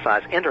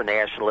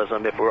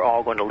internationalism if we're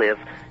all going to live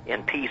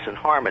in peace and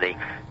harmony.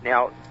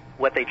 Now,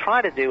 what they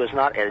try to do is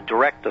not a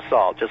direct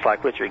assault, just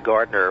like Richard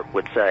Gardner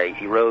would say,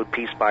 erode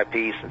piece by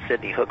piece, and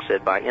Sidney Hook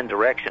said by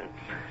indirection.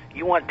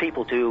 You want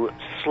people to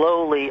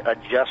slowly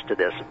adjust to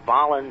this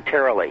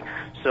voluntarily.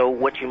 So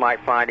what you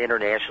might find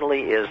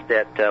internationally is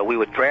that we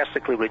would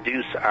drastically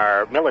reduce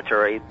our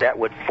military. That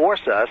would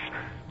force us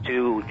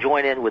to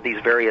join in with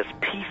these various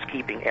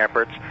peacekeeping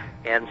efforts.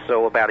 And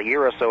so about a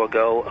year or so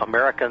ago,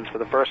 Americans for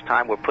the first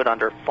time were put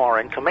under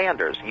foreign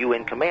commanders,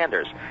 UN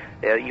commanders.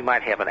 You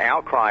might have an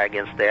outcry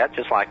against that,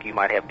 just like you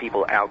might have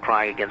people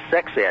outcrying against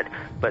sex ed.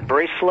 But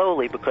very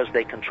slowly, because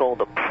they control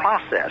the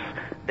process,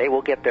 they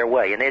will get their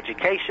way. In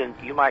education,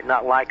 you might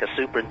not like a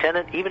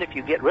superintendent. Even if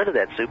you get rid of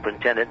that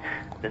superintendent,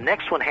 the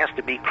next one has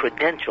to be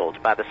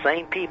credentialed by the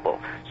same people.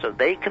 So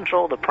they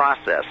control the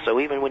process. So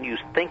even when you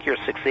think you're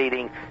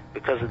succeeding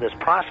because of this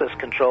process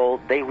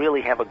control, they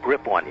really have a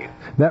grip on you.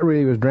 That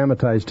really was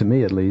dramatized to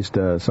me, at least,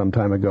 some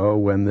time ago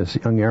when this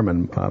young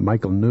airman,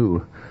 Michael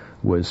New,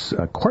 was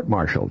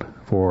court-martialed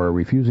for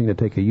refusing to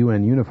take a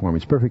UN uniform.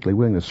 He's perfectly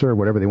willing to serve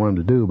whatever they want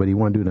him to do, but he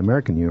wanted to do an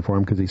American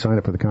uniform because he signed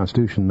up for the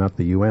Constitution, not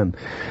the UN.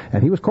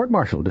 And he was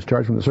court-martialed,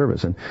 discharged from the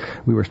service. And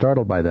we were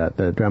startled by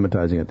that,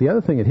 dramatizing it. The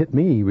other thing that hit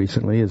me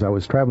recently as I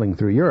was traveling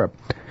through Europe,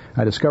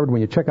 I discovered when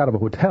you check out of a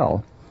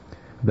hotel,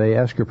 they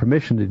ask your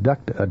permission to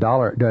deduct to add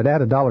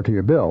 $1 to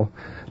your bill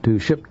to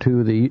ship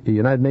to the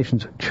United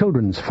Nations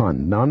Children's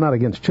Fund. Now, I'm not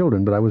against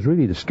children, but I was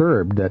really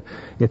disturbed that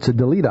it's a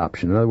delete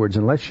option. In other words,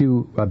 unless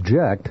you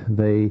object,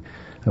 they,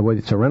 whether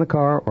it's a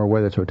rent-a-car or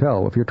whether it's a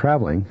hotel, if you're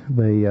traveling,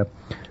 they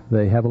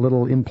have a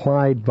little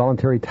implied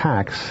voluntary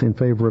tax in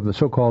favor of the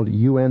so-called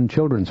UN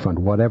Children's Fund,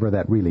 whatever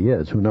that really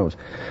is, who knows.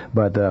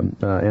 But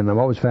and I'm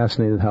always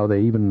fascinated how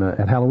they even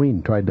at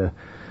Halloween tried to,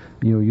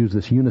 use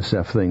this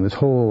UNICEF thing, this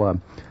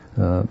whole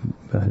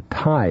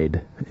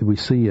tide we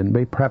see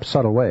in perhaps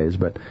subtle ways,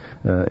 but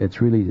it's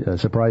really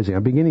surprising.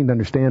 I'm beginning to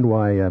understand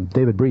why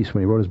David Breese,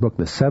 when he wrote his book,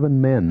 The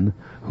 7 Men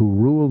Who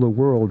Rule the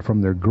World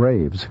from Their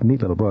Graves,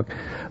 neat little book,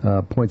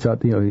 points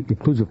out, it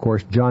includes, of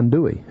course, John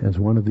Dewey as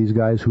one of these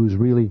guys whose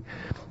really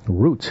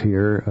roots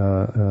here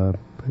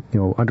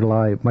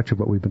underlie much of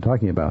what we've been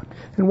talking about.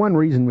 And one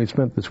reason we've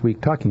spent this week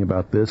talking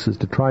about this is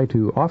to try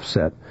to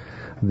offset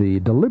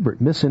the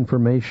deliberate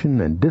misinformation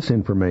and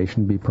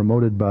disinformation be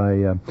promoted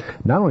by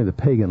not only the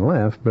pagan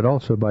left, but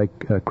also by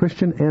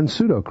Christian and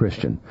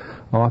pseudo-Christian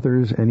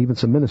authors and even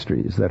some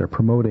ministries that are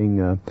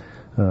promoting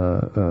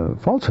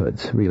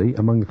falsehoods, really,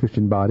 among the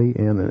Christian body,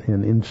 and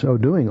in so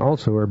doing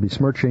also are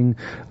besmirching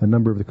a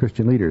number of the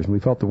Christian leaders. And we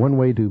felt the one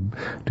way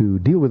to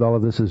deal with all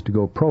of this is to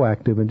go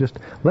proactive and just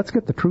let's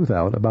get the truth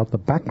out about the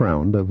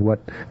background of what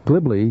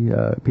glibly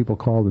people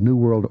call the New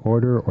World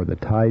Order or the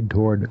tide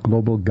toward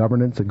global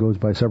governance. It goes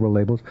by several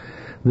labels.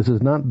 This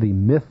is not the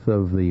myth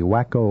of the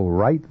wacko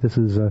right. This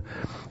is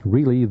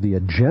really the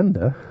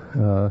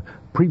agenda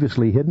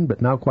previously hidden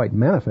but now quite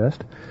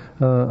manifest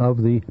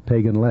of the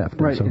pagan left.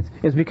 Right. So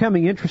it's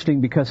becoming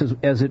interesting because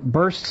as it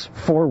bursts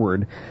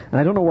forward, and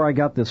I don't know where I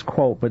got this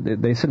quote, but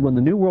they said when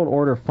the New World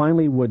Order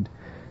finally would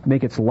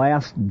make its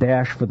last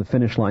dash for the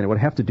finish line, it would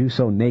have to do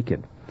so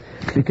naked,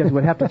 because it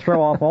would have to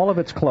throw off all of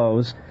its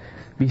clothes,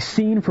 be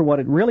seen for what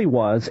it really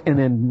was, and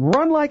then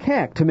run like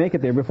heck to make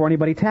it there before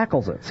anybody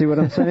tackles it. See what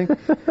I'm saying?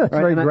 That's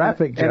very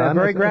graphic, John.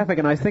 Very graphic,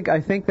 and I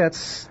think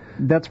that's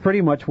pretty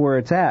much where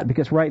it's at,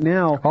 because right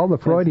now... All the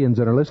Freudians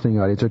that are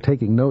listening audience are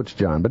taking notes,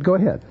 John, but go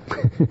ahead.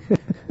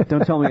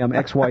 Don't tell me I'm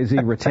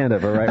XYZ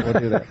retentive, all right? We'll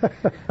do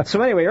that.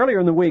 So anyway, earlier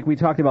in the week, we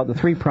talked about the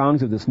three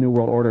prongs of this New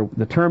World Order.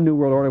 The term New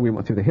World Order, we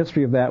went through the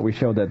history of that. We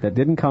showed that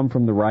didn't come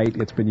from the right.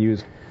 It's been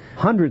used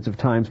hundreds of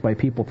times by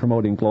people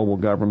promoting global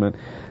government.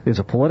 There's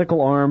a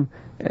political arm.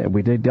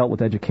 We dealt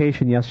with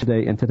education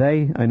yesterday, and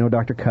today I know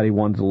Dr. Cuddy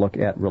wanted to look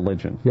at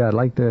religion. Yeah, I'd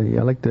like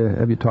to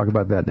have you talk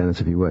about that,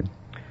 Dennis, if you would.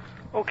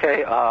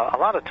 Okay, a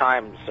lot of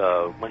times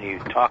when you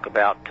talk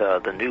about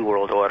the New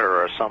World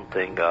Order or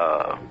something,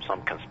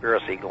 some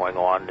conspiracy going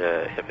on,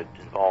 if it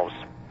involves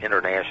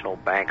international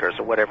bankers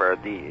or whatever,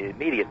 the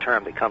immediate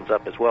term that comes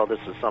up as well, this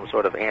is some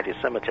sort of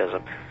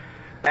anti-Semitism.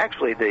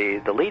 Actually,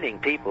 the leading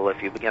people,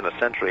 if you begin a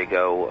century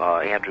ago,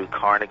 Andrew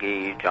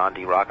Carnegie, John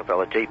D.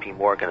 Rockefeller, J.P.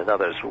 Morgan, and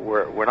others,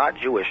 were not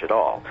Jewish at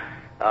all.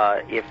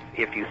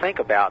 If you think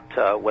about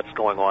what's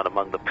going on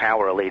among the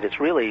power elite, it's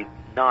really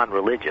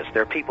non-religious.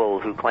 There are people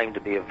who claim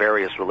to be of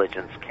various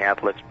religions,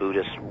 Catholics,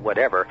 Buddhists,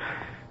 whatever,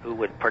 who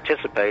would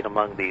participate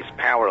among these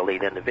power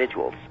elite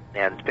individuals.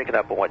 And picking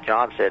up on what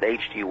John said,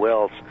 H.G.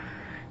 Wells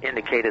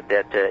indicated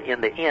that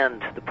in the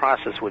end, the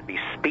process would be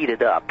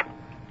speeded up,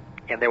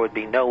 and there would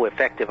be no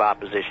effective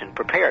opposition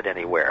prepared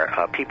anywhere.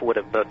 People would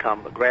have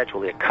become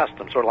gradually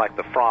accustomed, sort of like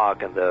the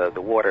frog and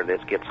the water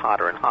that gets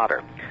hotter and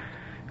hotter.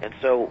 And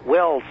so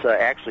Wells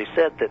actually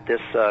said that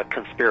this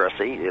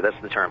conspiracy,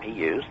 that's the term he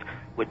used,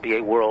 would be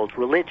a world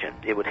religion.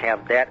 It would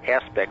have that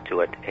aspect to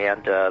it,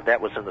 and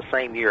that was in the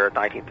same year,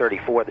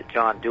 1934, that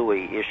John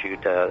Dewey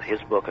issued his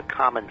book, A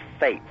Common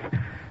Faith,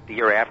 the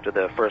year after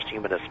the First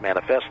Humanist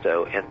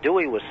Manifesto. And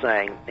Dewey was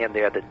saying in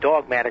there that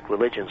dogmatic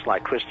religions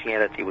like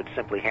Christianity would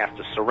simply have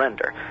to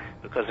surrender,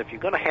 because if you're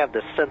going to have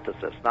this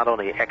synthesis, not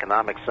only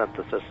economic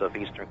synthesis of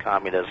Eastern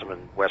communism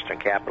and Western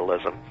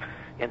capitalism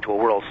into a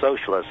world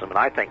socialism, and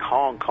I think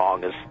Hong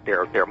Kong is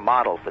their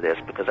model for this,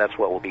 because that's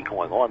what will be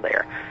going on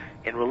there.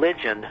 In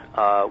religion,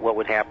 what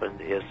would happen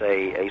is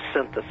a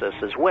synthesis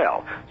as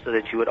well, so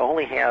that you would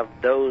only have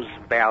those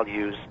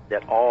values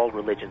that all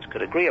religions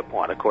could agree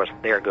upon. Of course,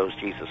 there goes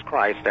Jesus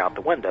Christ out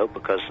the window,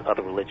 because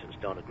other religions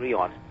don't agree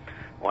on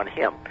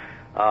him.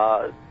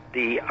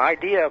 The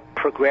idea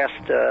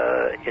progressed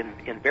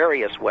in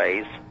various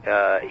ways,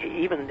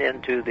 even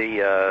into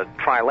the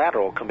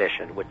Trilateral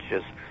Commission, which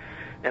is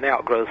an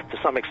outgrowth to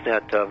some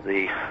extent of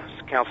the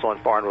Council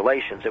on Foreign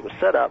Relations. It was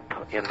set up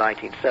in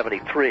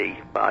 1973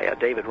 by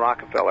David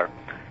Rockefeller,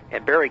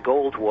 and Barry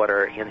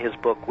Goldwater, in his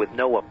book With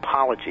No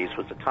Apologies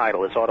was the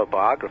title, his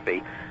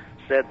autobiography,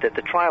 said that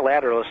the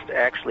Trilateralists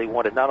actually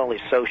wanted not only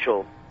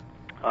social,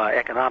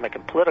 economic,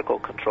 and political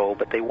control,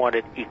 but they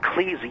wanted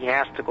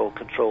ecclesiastical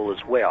control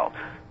as well.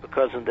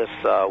 Because in this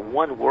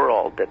one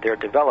world that they're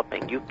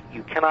developing,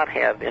 you cannot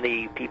have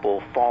any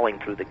people falling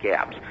through the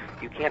gaps.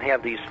 You can't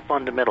have these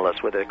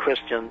fundamentalists, whether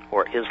Christian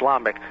or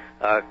Islamic,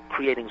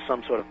 creating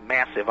some sort of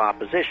massive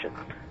opposition.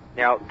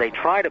 Now, they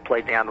try to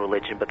play down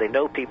religion, but they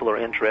know people are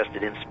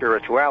interested in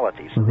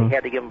spirituality, so they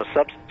had to give them a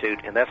substitute,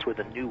 and that's where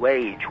the New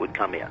Age would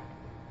come in.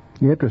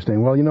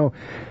 Interesting. Well,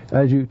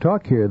 as you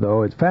talk here,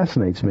 though, it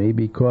fascinates me,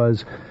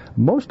 because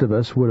most of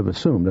us would have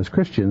assumed, as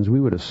Christians, we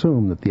would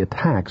assume that the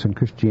attacks on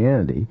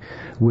Christianity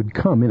would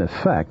come, in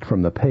effect,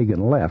 from the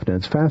pagan left. And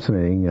it's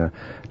fascinating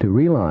to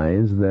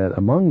realize that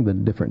among the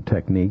different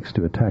techniques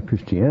to attack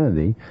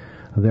Christianity,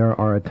 there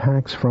are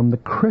attacks from the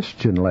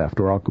Christian left,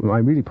 or I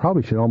really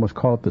probably should almost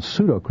call it the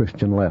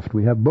pseudo-Christian left.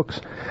 We have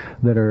books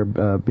that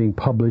are being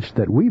published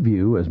that we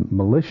view as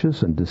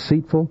malicious and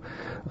deceitful,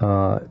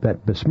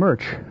 that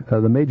besmirch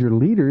the major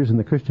leaders in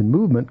the Christian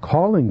movement,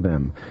 calling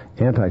them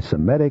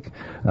anti-Semitic.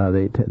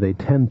 They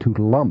tend to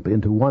lump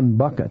into one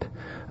bucket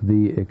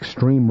the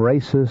extreme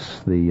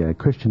racists, the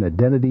Christian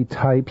identity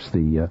types,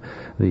 the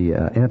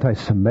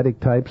anti-Semitic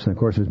types, and of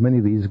course there's many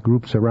of these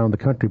groups around the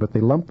country, but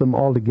they lump them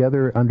all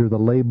together under the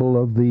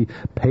label of the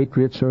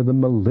patriots or the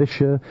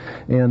militia.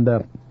 And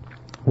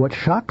what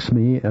shocks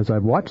me as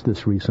I've watched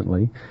this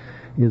recently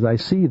is I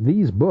see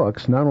these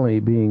books not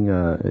only being,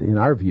 in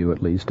our view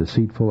at least,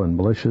 deceitful and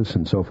malicious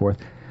and so forth,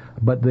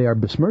 but they are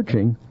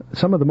besmirching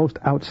some of the most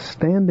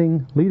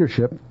outstanding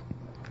leadership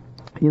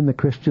in the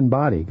Christian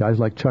body, guys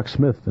like Chuck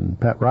Smith and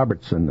Pat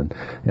Robertson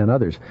and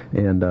others.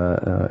 And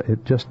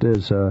it just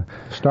is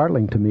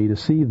startling to me to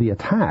see the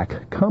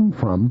attack come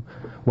from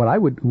what I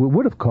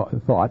would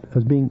have thought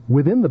as being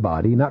within the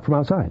body, not from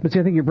outside. But see,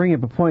 I think you're bringing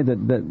up a point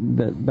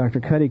that Dr.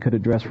 Cuddy could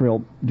address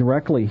real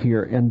directly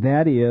here, and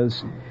that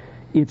is,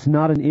 it's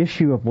not an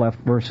issue of left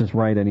versus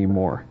right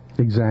anymore.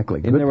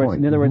 Exactly. In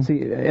other words,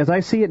 as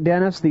I see it,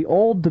 Dennis, the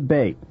old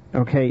debate,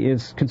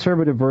 is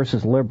conservative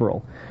versus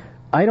liberal.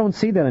 I don't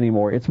see that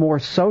anymore. It's more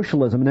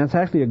socialism, and that's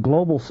actually a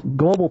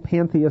global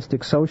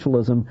pantheistic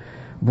socialism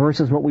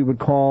versus what we would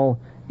call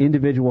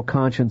individual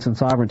conscience and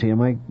sovereignty.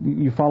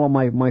 You follow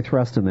my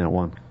thrust in that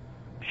one?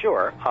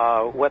 Sure.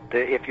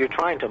 If you're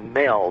trying to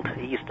meld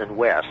East and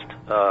West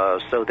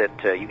so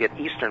that you get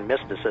Eastern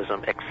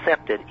mysticism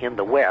accepted in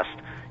the West,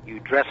 you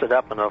dress it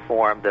up in a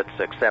form that's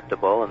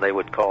acceptable, and they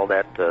would call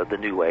that the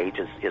New Age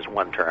is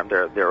one term.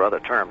 There are other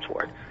terms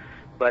for it.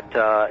 But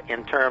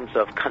in terms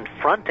of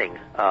confronting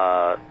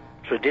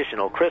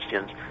traditional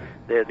Christians,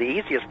 the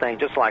easiest thing,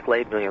 just like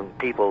labeling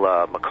people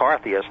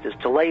McCarthyist, is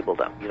to label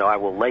them. I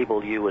will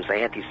label you as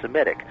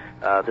anti-Semitic.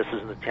 This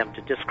is an attempt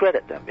to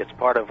discredit them. It's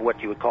part of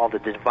what you would call the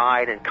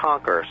divide and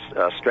conquer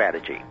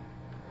strategy.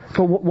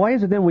 So why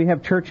is it then we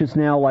have churches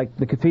now like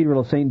the Cathedral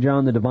of St.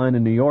 John the Divine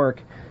in New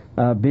York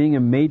being a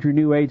major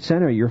New Age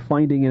center? You're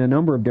finding in a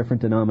number of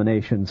different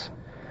denominations.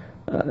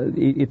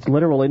 It's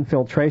literal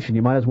infiltration.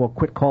 You might as well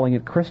quit calling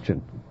it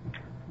Christian.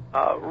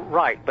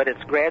 Right, but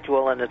it's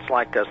gradual, and it's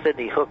like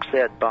Sidney Hook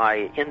said,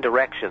 by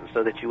indirection,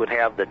 so that you would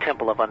have the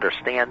Temple of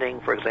Understanding,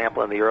 for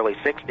example, in the early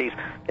 60s,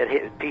 that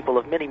hit people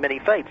of many, many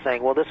faiths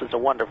saying, well, this is a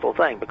wonderful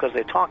thing, because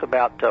they talk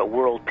about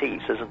world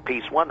peace. Isn't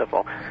peace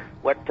wonderful?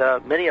 What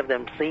many of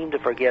them seem to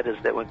forget is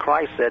that when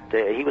Christ said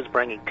he was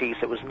bringing peace,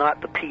 it was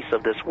not the peace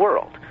of this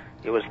world.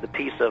 It was the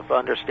peace of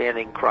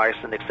understanding Christ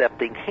and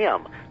accepting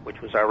Him,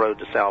 which was our road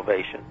to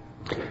salvation.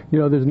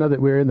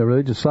 We're in the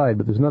religious side,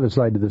 but there's another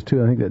side to this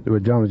too. I think that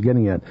what John was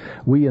getting at.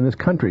 We in this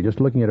country,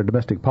 just looking at our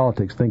domestic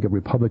politics, think of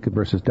Republican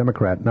versus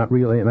Democrat, not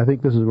really. And I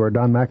think this is where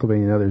Don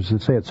McElveen and others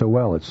say it so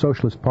well. It's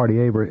Socialist Party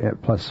A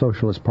plus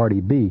Socialist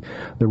Party B.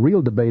 The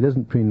real debate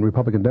isn't between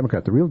Republican and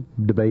Democrat. The real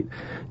debate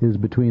is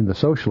between the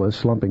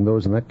socialists, lumping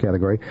those in that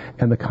category,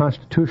 and the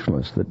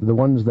constitutionalists, the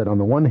ones that on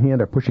the one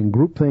hand are pushing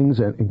group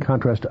things, in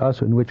contrast to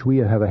us, in which we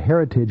have a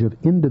heritage of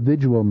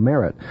individual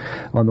merit.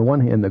 On the one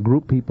hand, the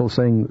group people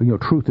saying,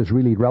 truth is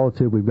really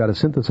relative, we've got to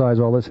synthesize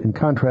all this, in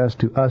contrast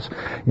to us,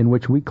 in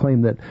which we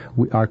claim that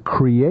our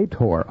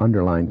Creator,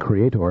 underlined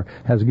Creator,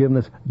 has given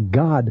us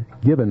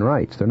God-given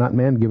rights. They're not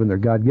man-given, they're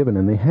God-given,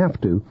 and they have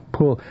to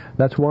pull.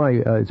 That's why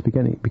it's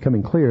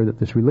becoming clear that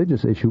this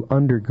religious issue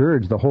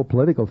undergirds the whole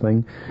political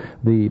thing.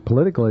 The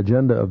political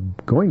agenda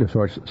of going to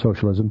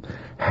socialism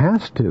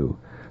has to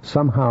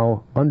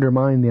somehow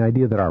undermine the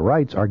idea that our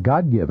rights are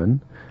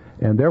God-given,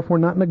 and therefore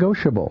not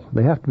negotiable.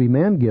 They have to be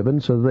man-given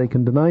so that they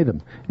can deny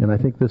them. And I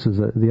think this is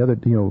the other,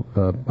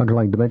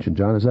 underlying dimension.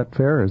 John, is that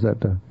fair? Is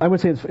that? I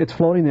would say it's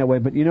floating that way.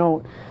 But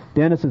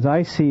Dennis, as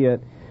I see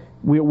it,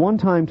 we at one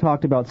time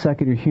talked about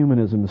secular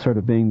humanism as sort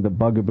of being the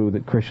bugaboo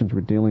that Christians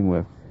were dealing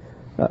with.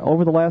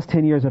 Over the last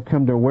 10 years, I've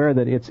come to aware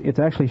that it's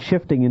actually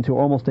shifting into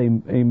almost a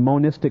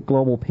monistic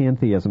global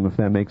pantheism, if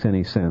that makes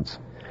any sense.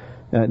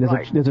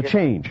 There's a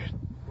change.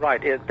 Right,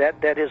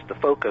 that is the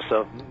focus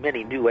of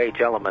many New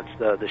Age elements,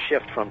 the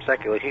shift from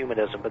secular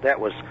humanism, but that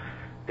was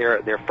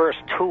their first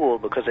tool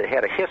because it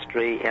had a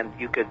history, and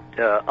you could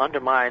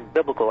undermine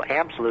biblical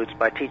absolutes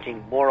by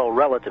teaching moral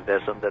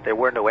relativism, that there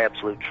were no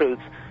absolute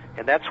truths,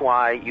 and that's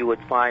why you would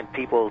find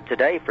people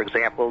today, for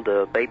example,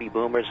 the baby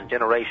boomers and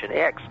Generation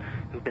X,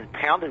 who've been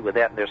pounded with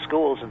that in their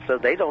schools, and so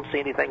they don't see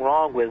anything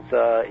wrong with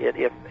it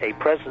if a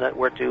president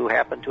were to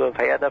happen to have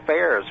had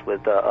affairs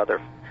with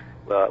other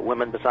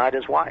women beside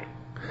his wife.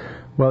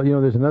 Well,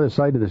 there's another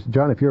side to this.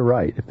 John, if you're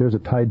right, if there's a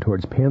tide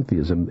towards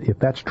pantheism, if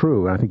that's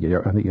true, and I think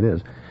it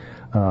is,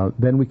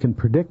 then we can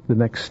predict the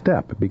next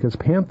step, because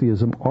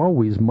pantheism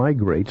always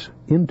migrates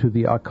into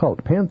the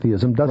occult.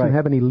 Pantheism doesn't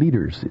have any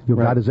leaders.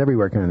 God is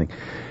everywhere kind of thing.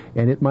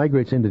 And it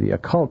migrates into the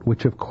occult,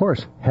 which, of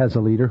course, has a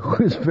leader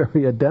who is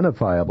very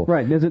identifiable.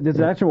 Right. There's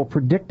an actual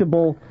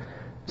predictable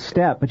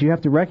step, but you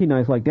have to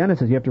recognize, like Dennis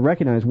says, you have to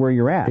recognize where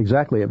you're at.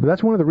 Exactly. But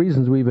that's one of the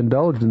reasons we've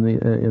indulged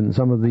in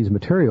some of these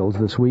materials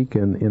this week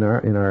and in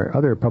our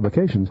other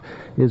publications,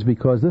 is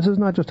because this is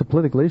not just a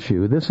political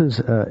issue. This is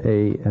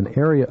an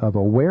area of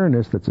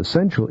awareness that's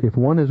essential if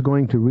one is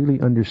going to really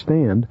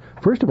understand,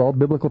 first of all,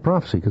 biblical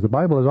prophecy, because the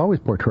Bible has always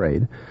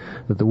portrayed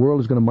that the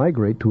world is going to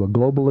migrate to a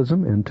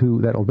globalism, and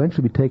that will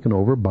eventually be taken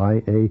over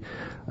by a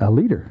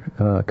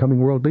leader, coming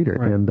world leader.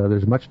 Right. And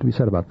there's much to be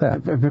said about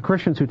that. For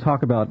Christians who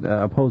talk about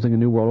opposing a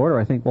new world order,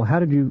 I think, well, how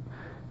did you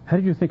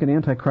think an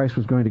Antichrist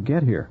was going to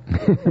get here?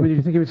 I mean, did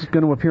you think he was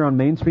going to appear on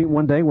Main Street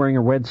one day wearing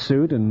a red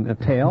suit and a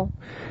tail?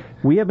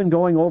 We have been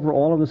going over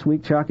all of this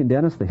week, Chuck and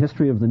Dennis, the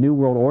history of the New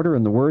World Order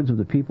and the words of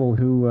the people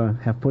who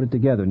have put it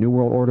together. New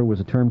World Order was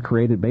a term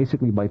created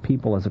basically by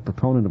people as a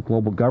proponent of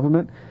global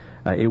government.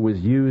 It was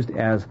used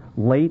as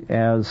late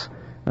as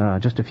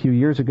just a few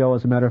years ago,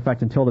 as a matter of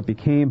fact, until it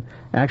became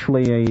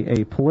actually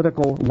a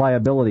political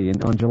liability.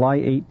 And on July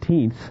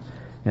 18th,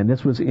 and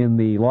this was in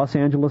the Los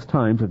Angeles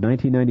Times of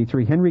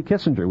 1993, Henry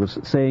Kissinger was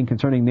saying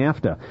concerning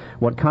NAFTA,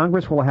 what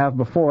Congress will have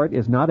before it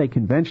is not a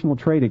conventional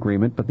trade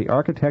agreement, but the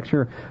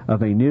architecture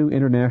of a new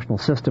international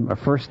system, a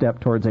first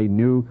step towards a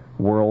new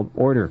world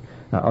order.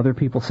 Other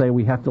people say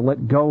we have to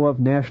let go of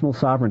national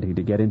sovereignty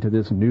to get into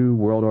this new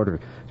world order.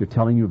 They're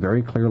telling you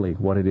very clearly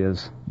what it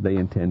is they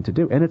intend to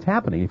do. And it's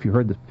happening. If you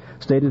heard the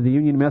State of the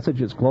Union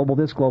message, it's global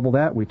this, global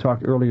that. We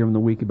talked earlier in the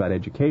week about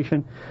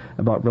education,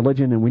 about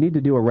religion, and we need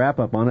to do a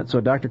wrap-up on it. So,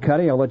 Dr.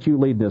 Cuddy, I'll let you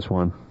lead this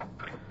one.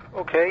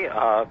 Okay.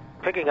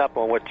 Picking up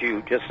on what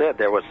you just said,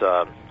 there was,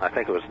 I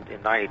think it was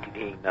in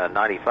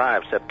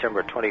 1995,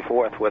 September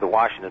 24th, where the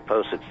Washington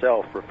Post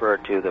itself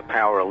referred to the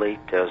power elite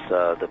as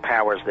the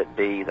powers that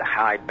be, the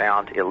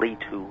hidebound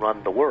elite who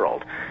run the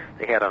world.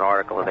 They had an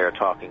article in there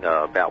talking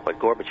about what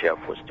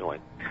Gorbachev was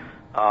doing.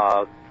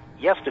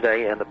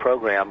 Yesterday in the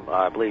program,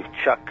 I believe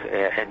Chuck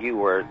and you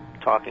were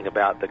talking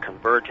about the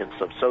convergence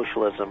of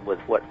socialism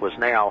with what was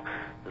now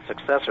the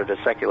successor to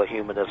secular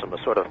humanism,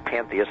 a sort of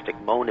pantheistic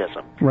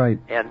monism. Right.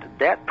 And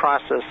that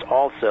process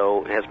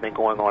also has been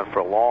going on for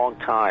a long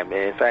time.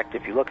 In fact,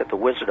 if you look at the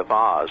Wizard of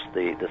Oz,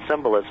 the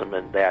symbolism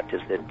in that is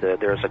that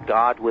there's a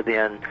God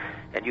within,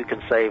 and you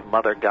can save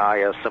Mother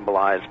Gaia,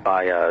 symbolized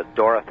by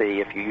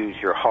Dorothy, if you use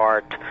your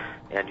heart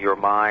and your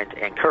mind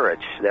and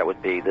courage. That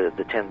would be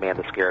the Tin Man,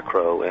 the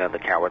Scarecrow, and the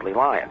Cowardly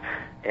Lion.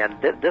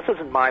 And this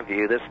isn't my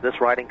view. This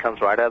writing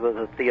comes right out of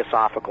the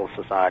Theosophical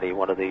Society,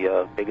 one of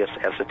the biggest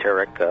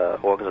esoteric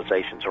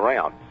organizations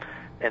around.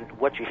 And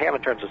what you have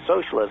in terms of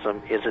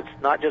socialism is it's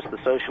not just the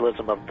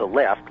socialism of the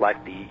left,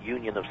 like the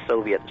Union of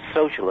Soviet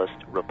Socialist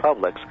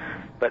Republics,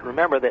 but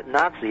remember that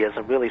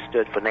Nazism really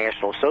stood for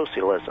National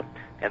Socialism,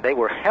 and they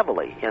were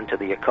heavily into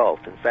the occult.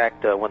 In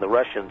fact, when the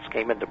Russians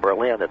came into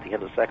Berlin at the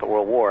end of the Second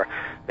World War,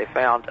 they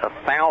found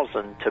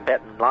 1,000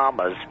 Tibetan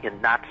lamas in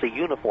Nazi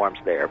uniforms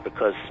there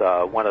because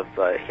one of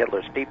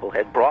Hitler's people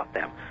had brought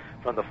them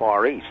from the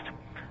Far East.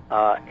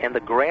 And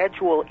the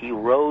gradual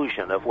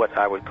erosion of what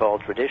I would call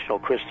traditional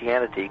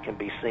Christianity can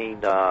be seen,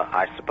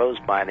 I suppose,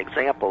 by an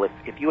example.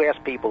 If you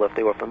ask people if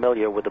they were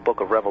familiar with the book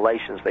of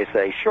Revelations, they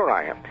say, sure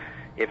I am.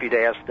 If you'd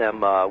ask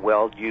them,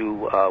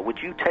 would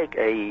you take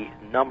a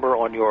number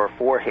on your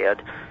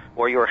forehead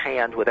or your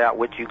hand without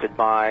which you could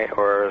buy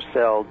or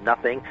sell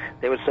nothing,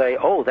 they would say,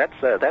 oh,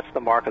 that's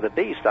the mark of the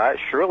beast.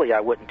 Surely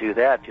I wouldn't do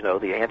that,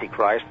 the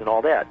Antichrist and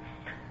all that.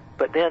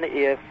 But then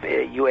if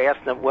you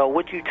ask them, well,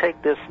 would you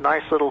take this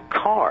nice little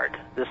card,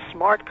 this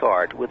smart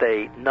card with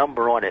a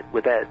number on it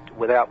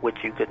without which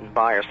you couldn't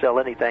buy or sell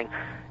anything,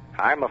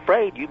 I'm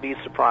afraid you'd be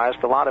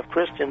surprised. A lot of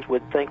Christians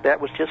would think that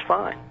was just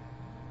fine.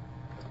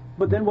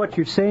 But then what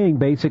you're saying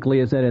basically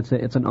is that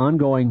it's an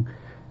ongoing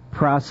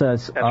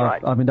process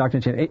of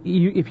indoctrination.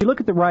 If you look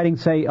at the writing,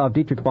 say, of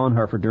Dietrich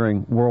Bonhoeffer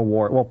during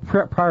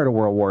prior to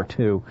World War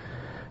II,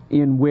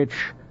 in which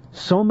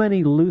so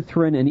many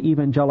Lutheran and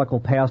evangelical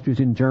pastors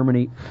in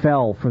Germany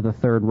fell for the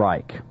Third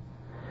Reich.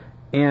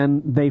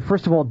 And they,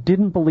 first of all,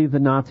 didn't believe the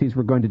Nazis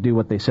were going to do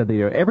what they said they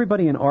do.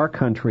 Everybody in our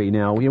country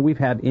now, we've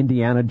had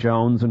Indiana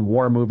Jones and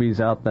war movies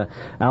out the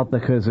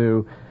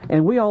kazoo,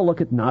 and we all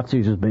look at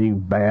Nazis as being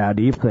bad,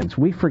 evil things.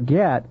 We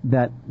forget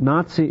that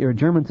Nazi or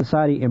German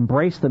society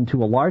embraced them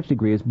to a large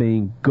degree as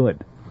being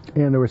good.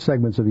 And there were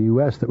segments of the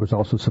U.S. that was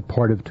also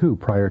supportive, too,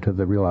 prior to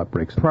the real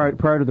outbreaks.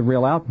 Prior to the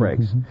real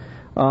outbreaks.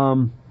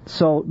 Mm-hmm.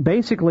 So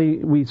basically,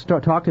 we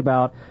talked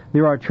about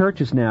there are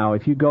churches now.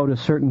 If you go to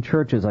certain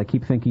churches, I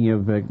keep thinking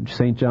of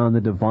St. John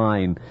the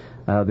Divine.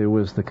 There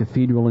was the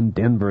cathedral in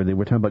Denver. They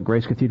were talking about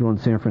Grace Cathedral in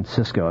San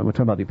Francisco. And we're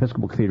talking about the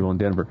Episcopal Cathedral in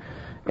Denver.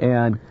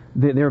 And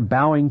they're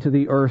bowing to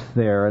the earth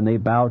there, and they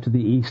bow to the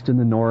east and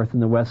the north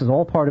and the west. It's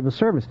all part of a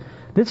service.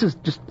 This is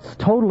just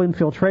total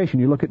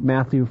infiltration. You look at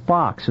Matthew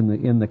Fox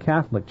in the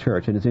Catholic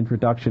Church and his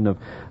introduction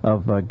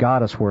of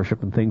goddess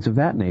worship and things of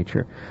that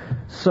nature.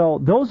 So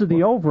those are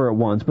the overt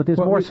ones, but there's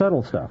more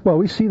subtle stuff. Well,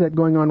 we see that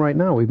going on right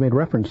now. We've made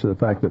reference to the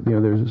fact that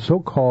there's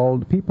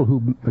so-called people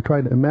who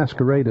try to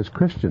masquerade as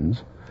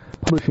Christians,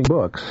 publishing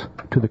books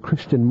to the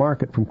Christian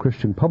market from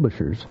Christian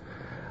publishers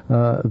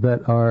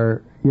that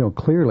are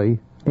clearly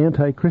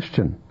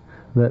anti-Christian,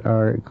 that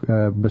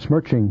are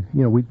besmirching.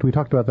 We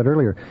talked about that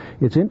earlier.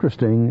 It's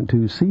interesting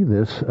to see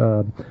this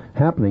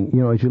happening.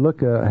 As you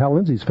look, Hal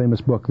Lindsey's famous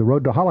book, The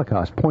Road to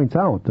Holocaust, points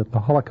out that the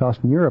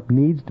Holocaust in Europe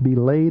needs to be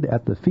laid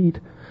at the feet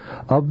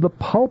of the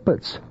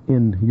pulpits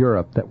in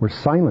Europe that were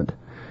silent.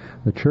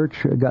 The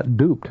church got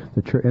duped.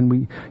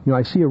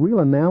 I see a real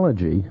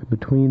analogy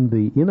between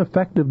the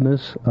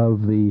ineffectiveness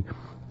of the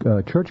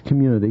church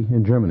community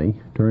in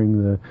Germany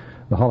during the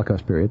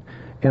Holocaust period,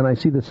 and I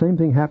see the same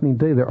thing happening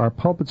today. There are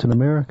pulpits in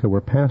America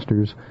where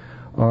pastors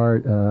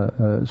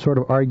are sort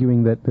of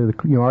arguing that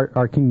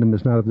our kingdom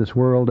is not of this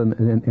world,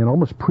 and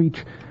almost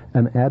preach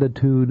an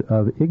attitude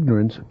of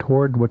ignorance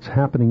toward what's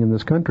happening in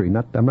this country.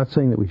 I'm not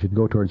saying that we should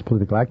go towards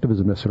political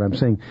activism necessarily. I'm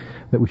saying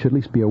that we should at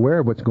least be aware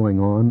of what's going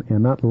on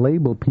and not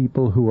label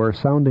people who are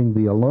sounding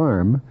the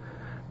alarm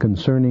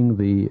concerning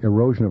the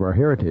erosion of our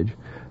heritage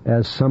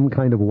as some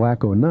kind of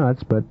wacko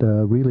nuts, but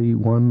really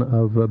one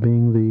of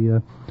being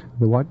the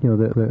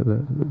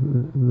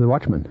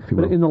watchman, if you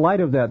will. But in the light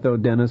of that, though,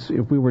 Dennis,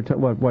 if we were to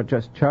what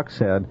just Chuck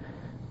said,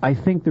 I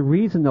think the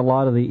reason a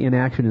lot of the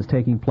inaction is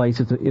taking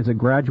place is a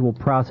gradual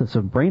process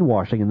of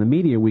brainwashing in the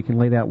media. We can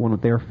lay that one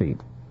at their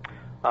feet.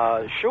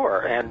 Sure,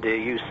 and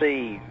you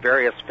see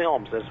various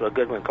films. There's a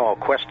good one called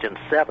Question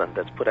 7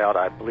 that's put out,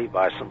 I believe,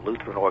 by some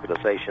Lutheran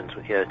organizations.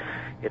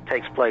 It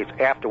takes place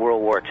after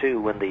World War II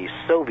when the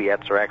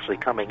Soviets are actually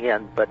coming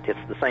in, but it's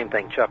the same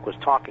thing Chuck was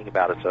talking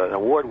about. It's an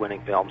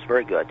award-winning film. It's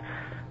very good.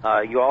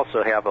 You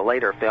also have a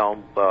later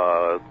film,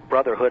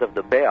 Brotherhood of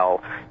the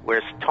Bell, where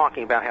it's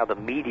talking about how the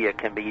media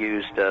can be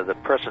used. The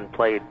person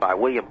played by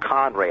William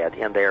Conrad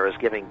in there is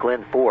giving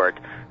Glenn Ford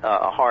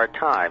a hard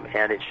time,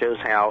 and it shows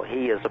how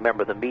he, as a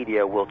member of the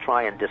media, will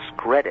try and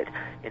discredit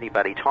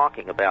anybody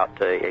talking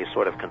about a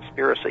sort of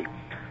conspiracy.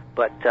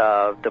 But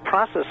the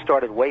process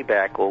started way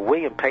back. Well,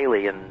 William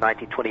Paley in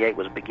 1928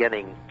 was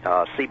beginning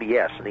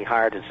CBS, and he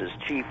hired as his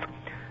chief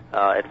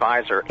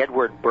advisor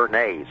Edward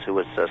Bernays, who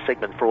was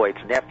Sigmund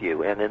Freud's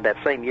nephew. And in that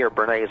same year,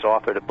 Bernays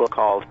authored a book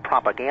called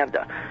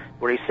Propaganda,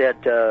 where he said,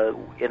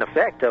 in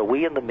effect,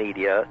 we in the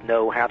media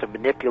know how to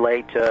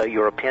manipulate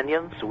your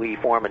opinions. We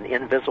form an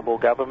invisible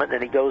government,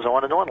 and he goes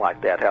on and on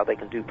like that, how they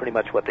can do pretty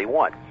much what they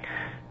want.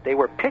 They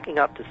were picking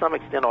up to some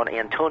extent on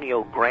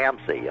Antonio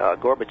Gramsci.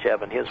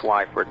 Gorbachev and his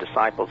wife were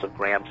disciples of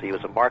Gramsci. He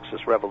was a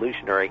Marxist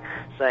revolutionary,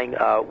 saying,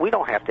 we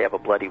don't have to have a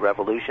bloody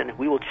revolution.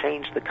 We will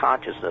change the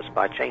consciousness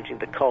by changing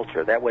the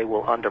culture. That way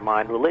we'll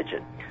undermine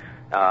religion.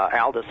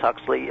 Aldous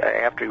Huxley,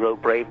 after he wrote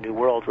Brave New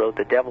World, wrote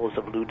The Devils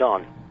of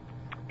Loudun,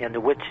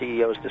 in which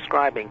he was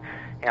describing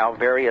how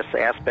various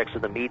aspects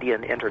of the media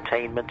and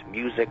entertainment,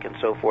 music, and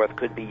so forth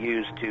could be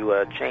used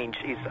to change.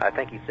 I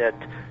think he said,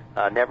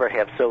 never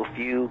have so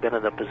few been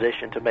in a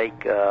position to make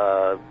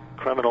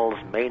criminals,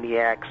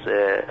 maniacs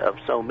of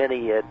so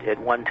many at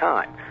one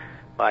time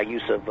by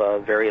use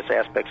of various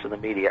aspects of the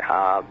media.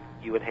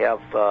 You would have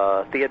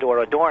Theodor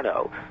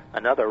Adorno,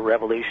 another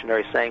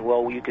revolutionary, saying,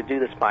 well, you could do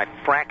this by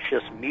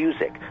fractious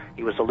music.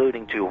 He was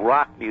alluding to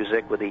rock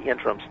music with the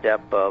interim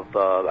step of,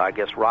 I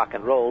guess, rock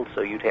and roll.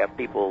 So you'd have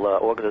people,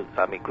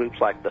 groups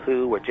like The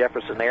Who or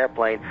Jefferson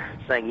Airplane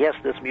saying, yes,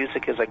 this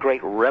music is a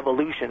great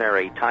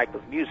revolutionary type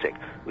of music.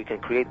 We can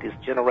create this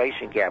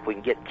generation gap. We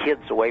can get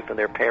kids away from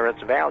their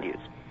parents' values.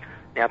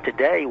 Now,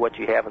 today, what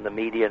you have in the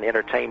media and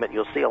entertainment,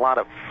 you'll see a lot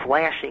of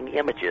flashing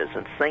images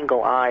and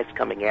single eyes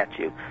coming at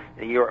you.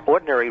 And your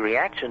ordinary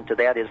reaction to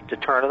that is to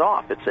turn it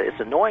off. It's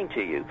annoying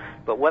to you.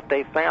 But what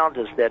they found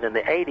is that in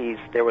the 80s,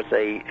 there was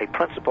a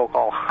principle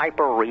called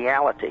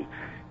hyper-reality,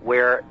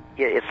 where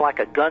it's like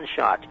a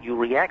gunshot. You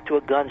react to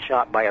a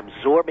gunshot by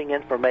absorbing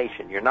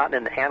information. You're not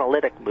in an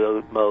analytic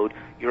mode.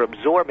 You're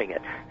absorbing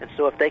it. And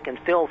so if they can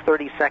fill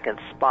 30-second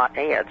spot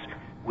ads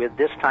with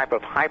this type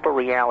of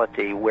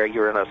hyper-reality where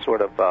you're in a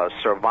sort of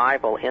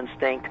survival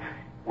instinct,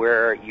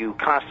 where you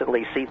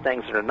constantly see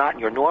things that are not in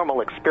your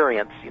normal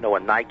experience, a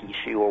Nike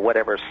shoe or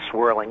whatever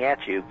swirling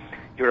at you,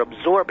 you're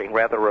absorbing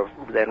rather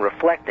than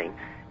reflecting.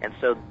 And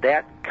so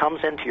that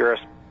comes into your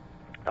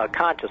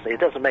consciousness. It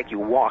doesn't make you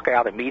walk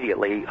out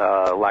immediately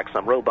like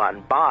some robot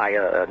and buy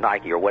a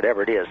Nike or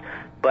whatever it is,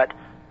 but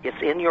it's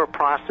in your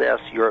process,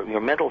 your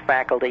mental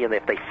faculty, and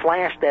if they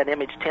flash that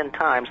image 10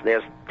 times,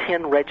 there's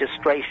 10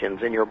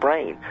 registrations in your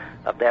brain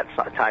of that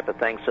type of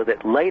thing, so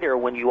that later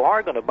when you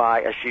are going to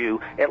buy a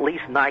shoe, at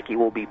least Nike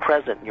will be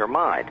present in your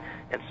mind.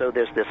 And so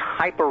there's this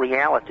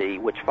hyper-reality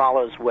which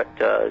follows what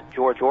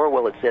George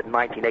Orwell had said in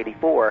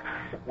 1984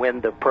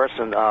 when the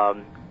person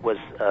was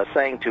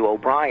saying to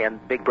O'Brien,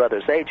 Big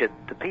Brother's agent,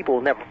 the people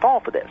will never fall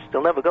for this.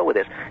 They'll never go with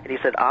this. And he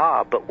said,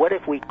 but what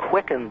if we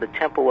quicken the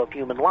tempo of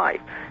human life?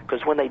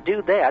 Because when they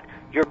do that,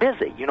 you're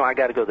busy. I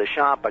got to go to the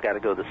shop, I got to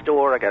go to the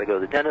store, I got to go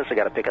to the dentist, I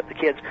got to pick up the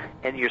kids.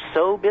 And you're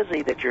so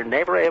busy that you're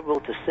never able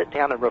to sit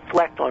down and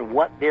reflect on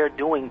what they're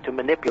doing to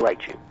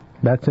manipulate you.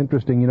 That's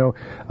interesting.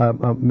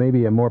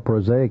 Maybe a more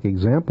prosaic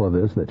example of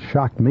this that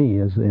shocked me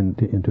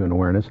into an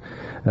awareness.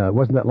 It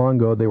wasn't that long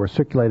ago they were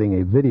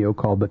circulating a video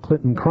called The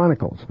Clinton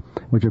Chronicles,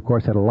 which of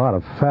course had a lot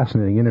of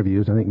fascinating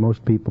interviews. I think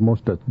most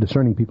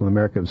discerning people in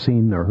America have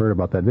seen or heard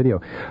about that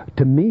video.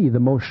 To me, the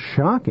most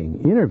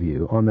shocking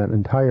interview on that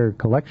entire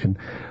collection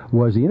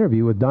was the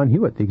interview with Don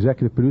Hewitt, the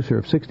executive producer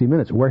of 60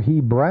 Minutes, where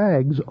he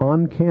brags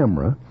on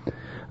camera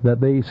that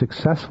they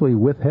successfully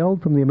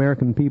withheld from the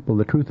American people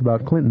the truth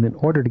about Clinton in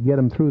order to get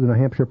him through the New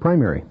Hampshire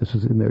primary. This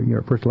is in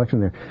their first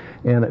election there.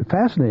 And it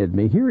fascinated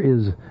me. Here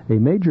is a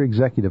major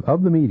executive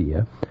of the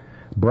media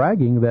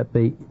bragging that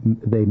they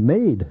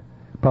made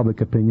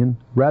public opinion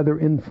rather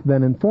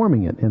than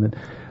informing it. And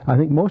I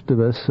think most of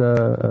us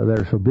that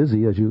are so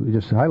busy, as you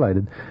just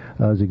highlighted,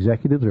 as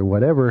executives or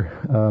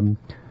whatever,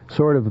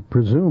 sort of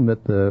presume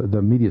that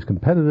the media is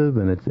competitive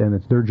and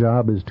it's their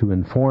job is to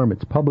inform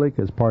its public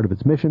as part of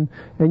its mission,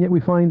 and yet we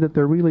find that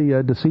they're really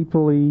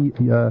deceitfully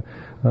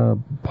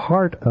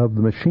part of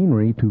the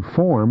machinery to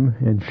form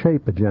and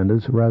shape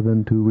agendas rather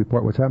than to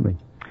report what's happening.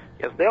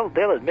 Yes,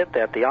 they'll admit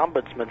that. The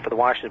ombudsman for the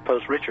Washington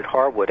Post, Richard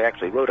Harwood,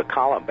 actually wrote a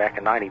column back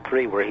in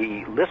 '93 where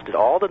he listed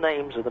all the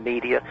names of the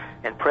media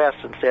and press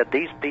and said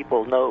these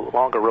people no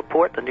longer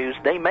report the news,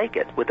 they make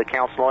it with the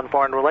Council on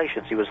Foreign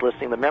Relations. He was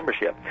listing the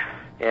membership.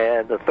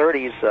 And the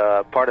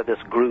 30s, part of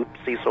this group,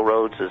 Cecil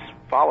Rhodes'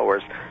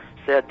 followers,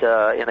 said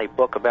in a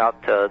book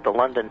about the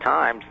London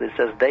Times, it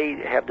says they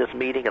have this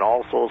meeting at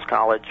All Souls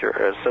College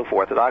or so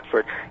forth at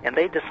Oxford, and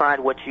they decide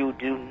what you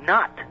do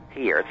not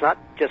hear. It's not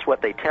just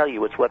what they tell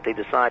you, it's what they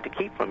decide to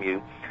keep from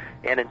you.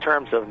 And in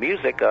terms of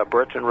music,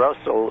 Bertrand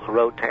Russell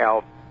wrote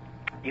how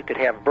you could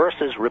have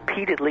verses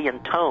repeatedly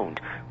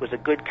intoned was a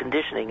good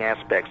conditioning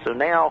aspect. So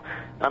now,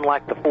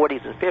 unlike the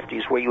 40s and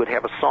 50s where you would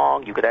have a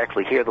song, you could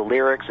actually hear the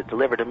lyrics, it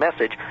delivered a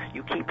message,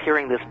 you keep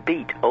hearing this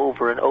beat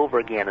over and over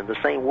again, and the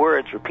same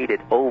words repeated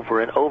over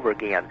and over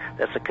again.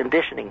 That's a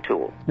conditioning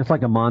tool. It's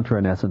like a mantra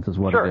in essence is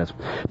what Sure. it is.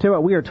 Tell you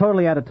what, we are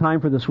totally out of time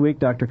for this week.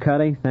 Dr.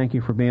 Cuddy, thank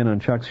you for being on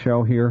Chuck's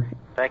show here.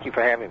 Thank you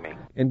for having me.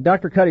 And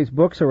Dr. Cuddy's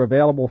books are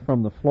available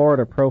from the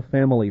Florida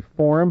Pro-Family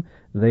Forum.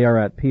 They are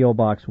at P.O.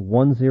 Box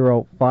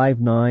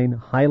 1059,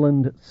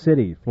 Highland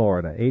City,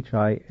 Florida,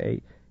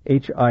 Highland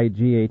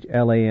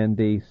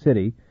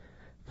City,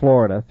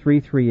 Florida,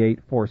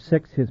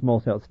 33846. His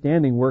most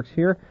outstanding works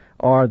here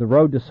are The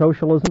Road to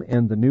Socialism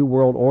and the New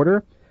World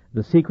Order.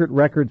 The Secret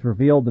Records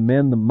Revealed the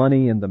Men, the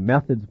Money, and the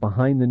Methods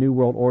Behind the New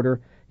World Order.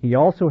 He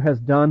also has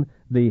done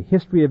The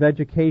History of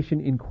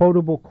Education in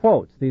Quotable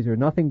Quotes. These are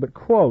nothing but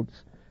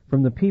quotes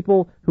from the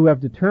people who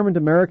have determined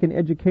American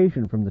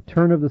education from the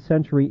turn of the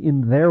century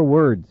in their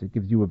words. It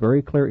gives you a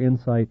very clear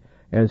insight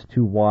as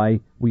to why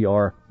we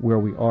are where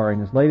we are.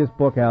 In his latest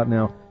book out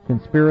now,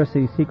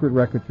 Conspiracy, Secret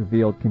Records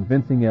Revealed,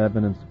 Convincing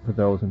Evidence for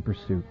Those in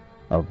Pursuit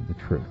of the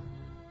Truth.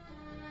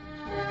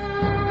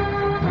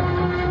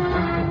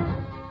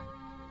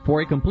 For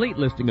a complete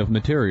listing of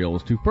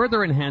materials to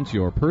further enhance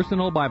your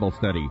personal Bible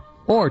study,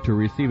 or to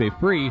receive a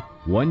free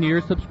 1-year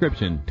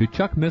subscription to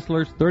Chuck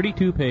Missler's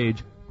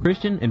 32-page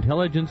Christian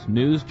Intelligence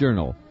News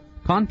Journal,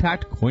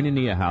 contact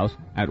Koinonia House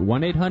at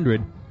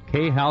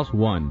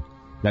 1-800-K-HOUSE-1.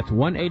 That's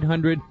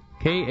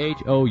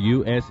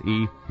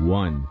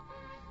 1-800-KHOUSE-1.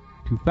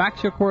 To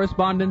fax your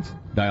correspondence,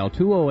 dial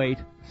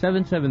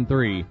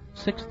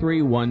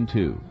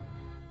 208-773-6312.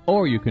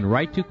 Or you can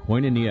write to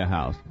Koinonia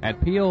House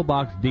at P.O.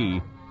 Box D,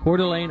 Coeur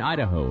d'Alene,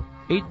 Idaho,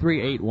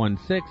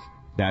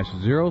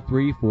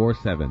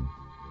 83816-0347.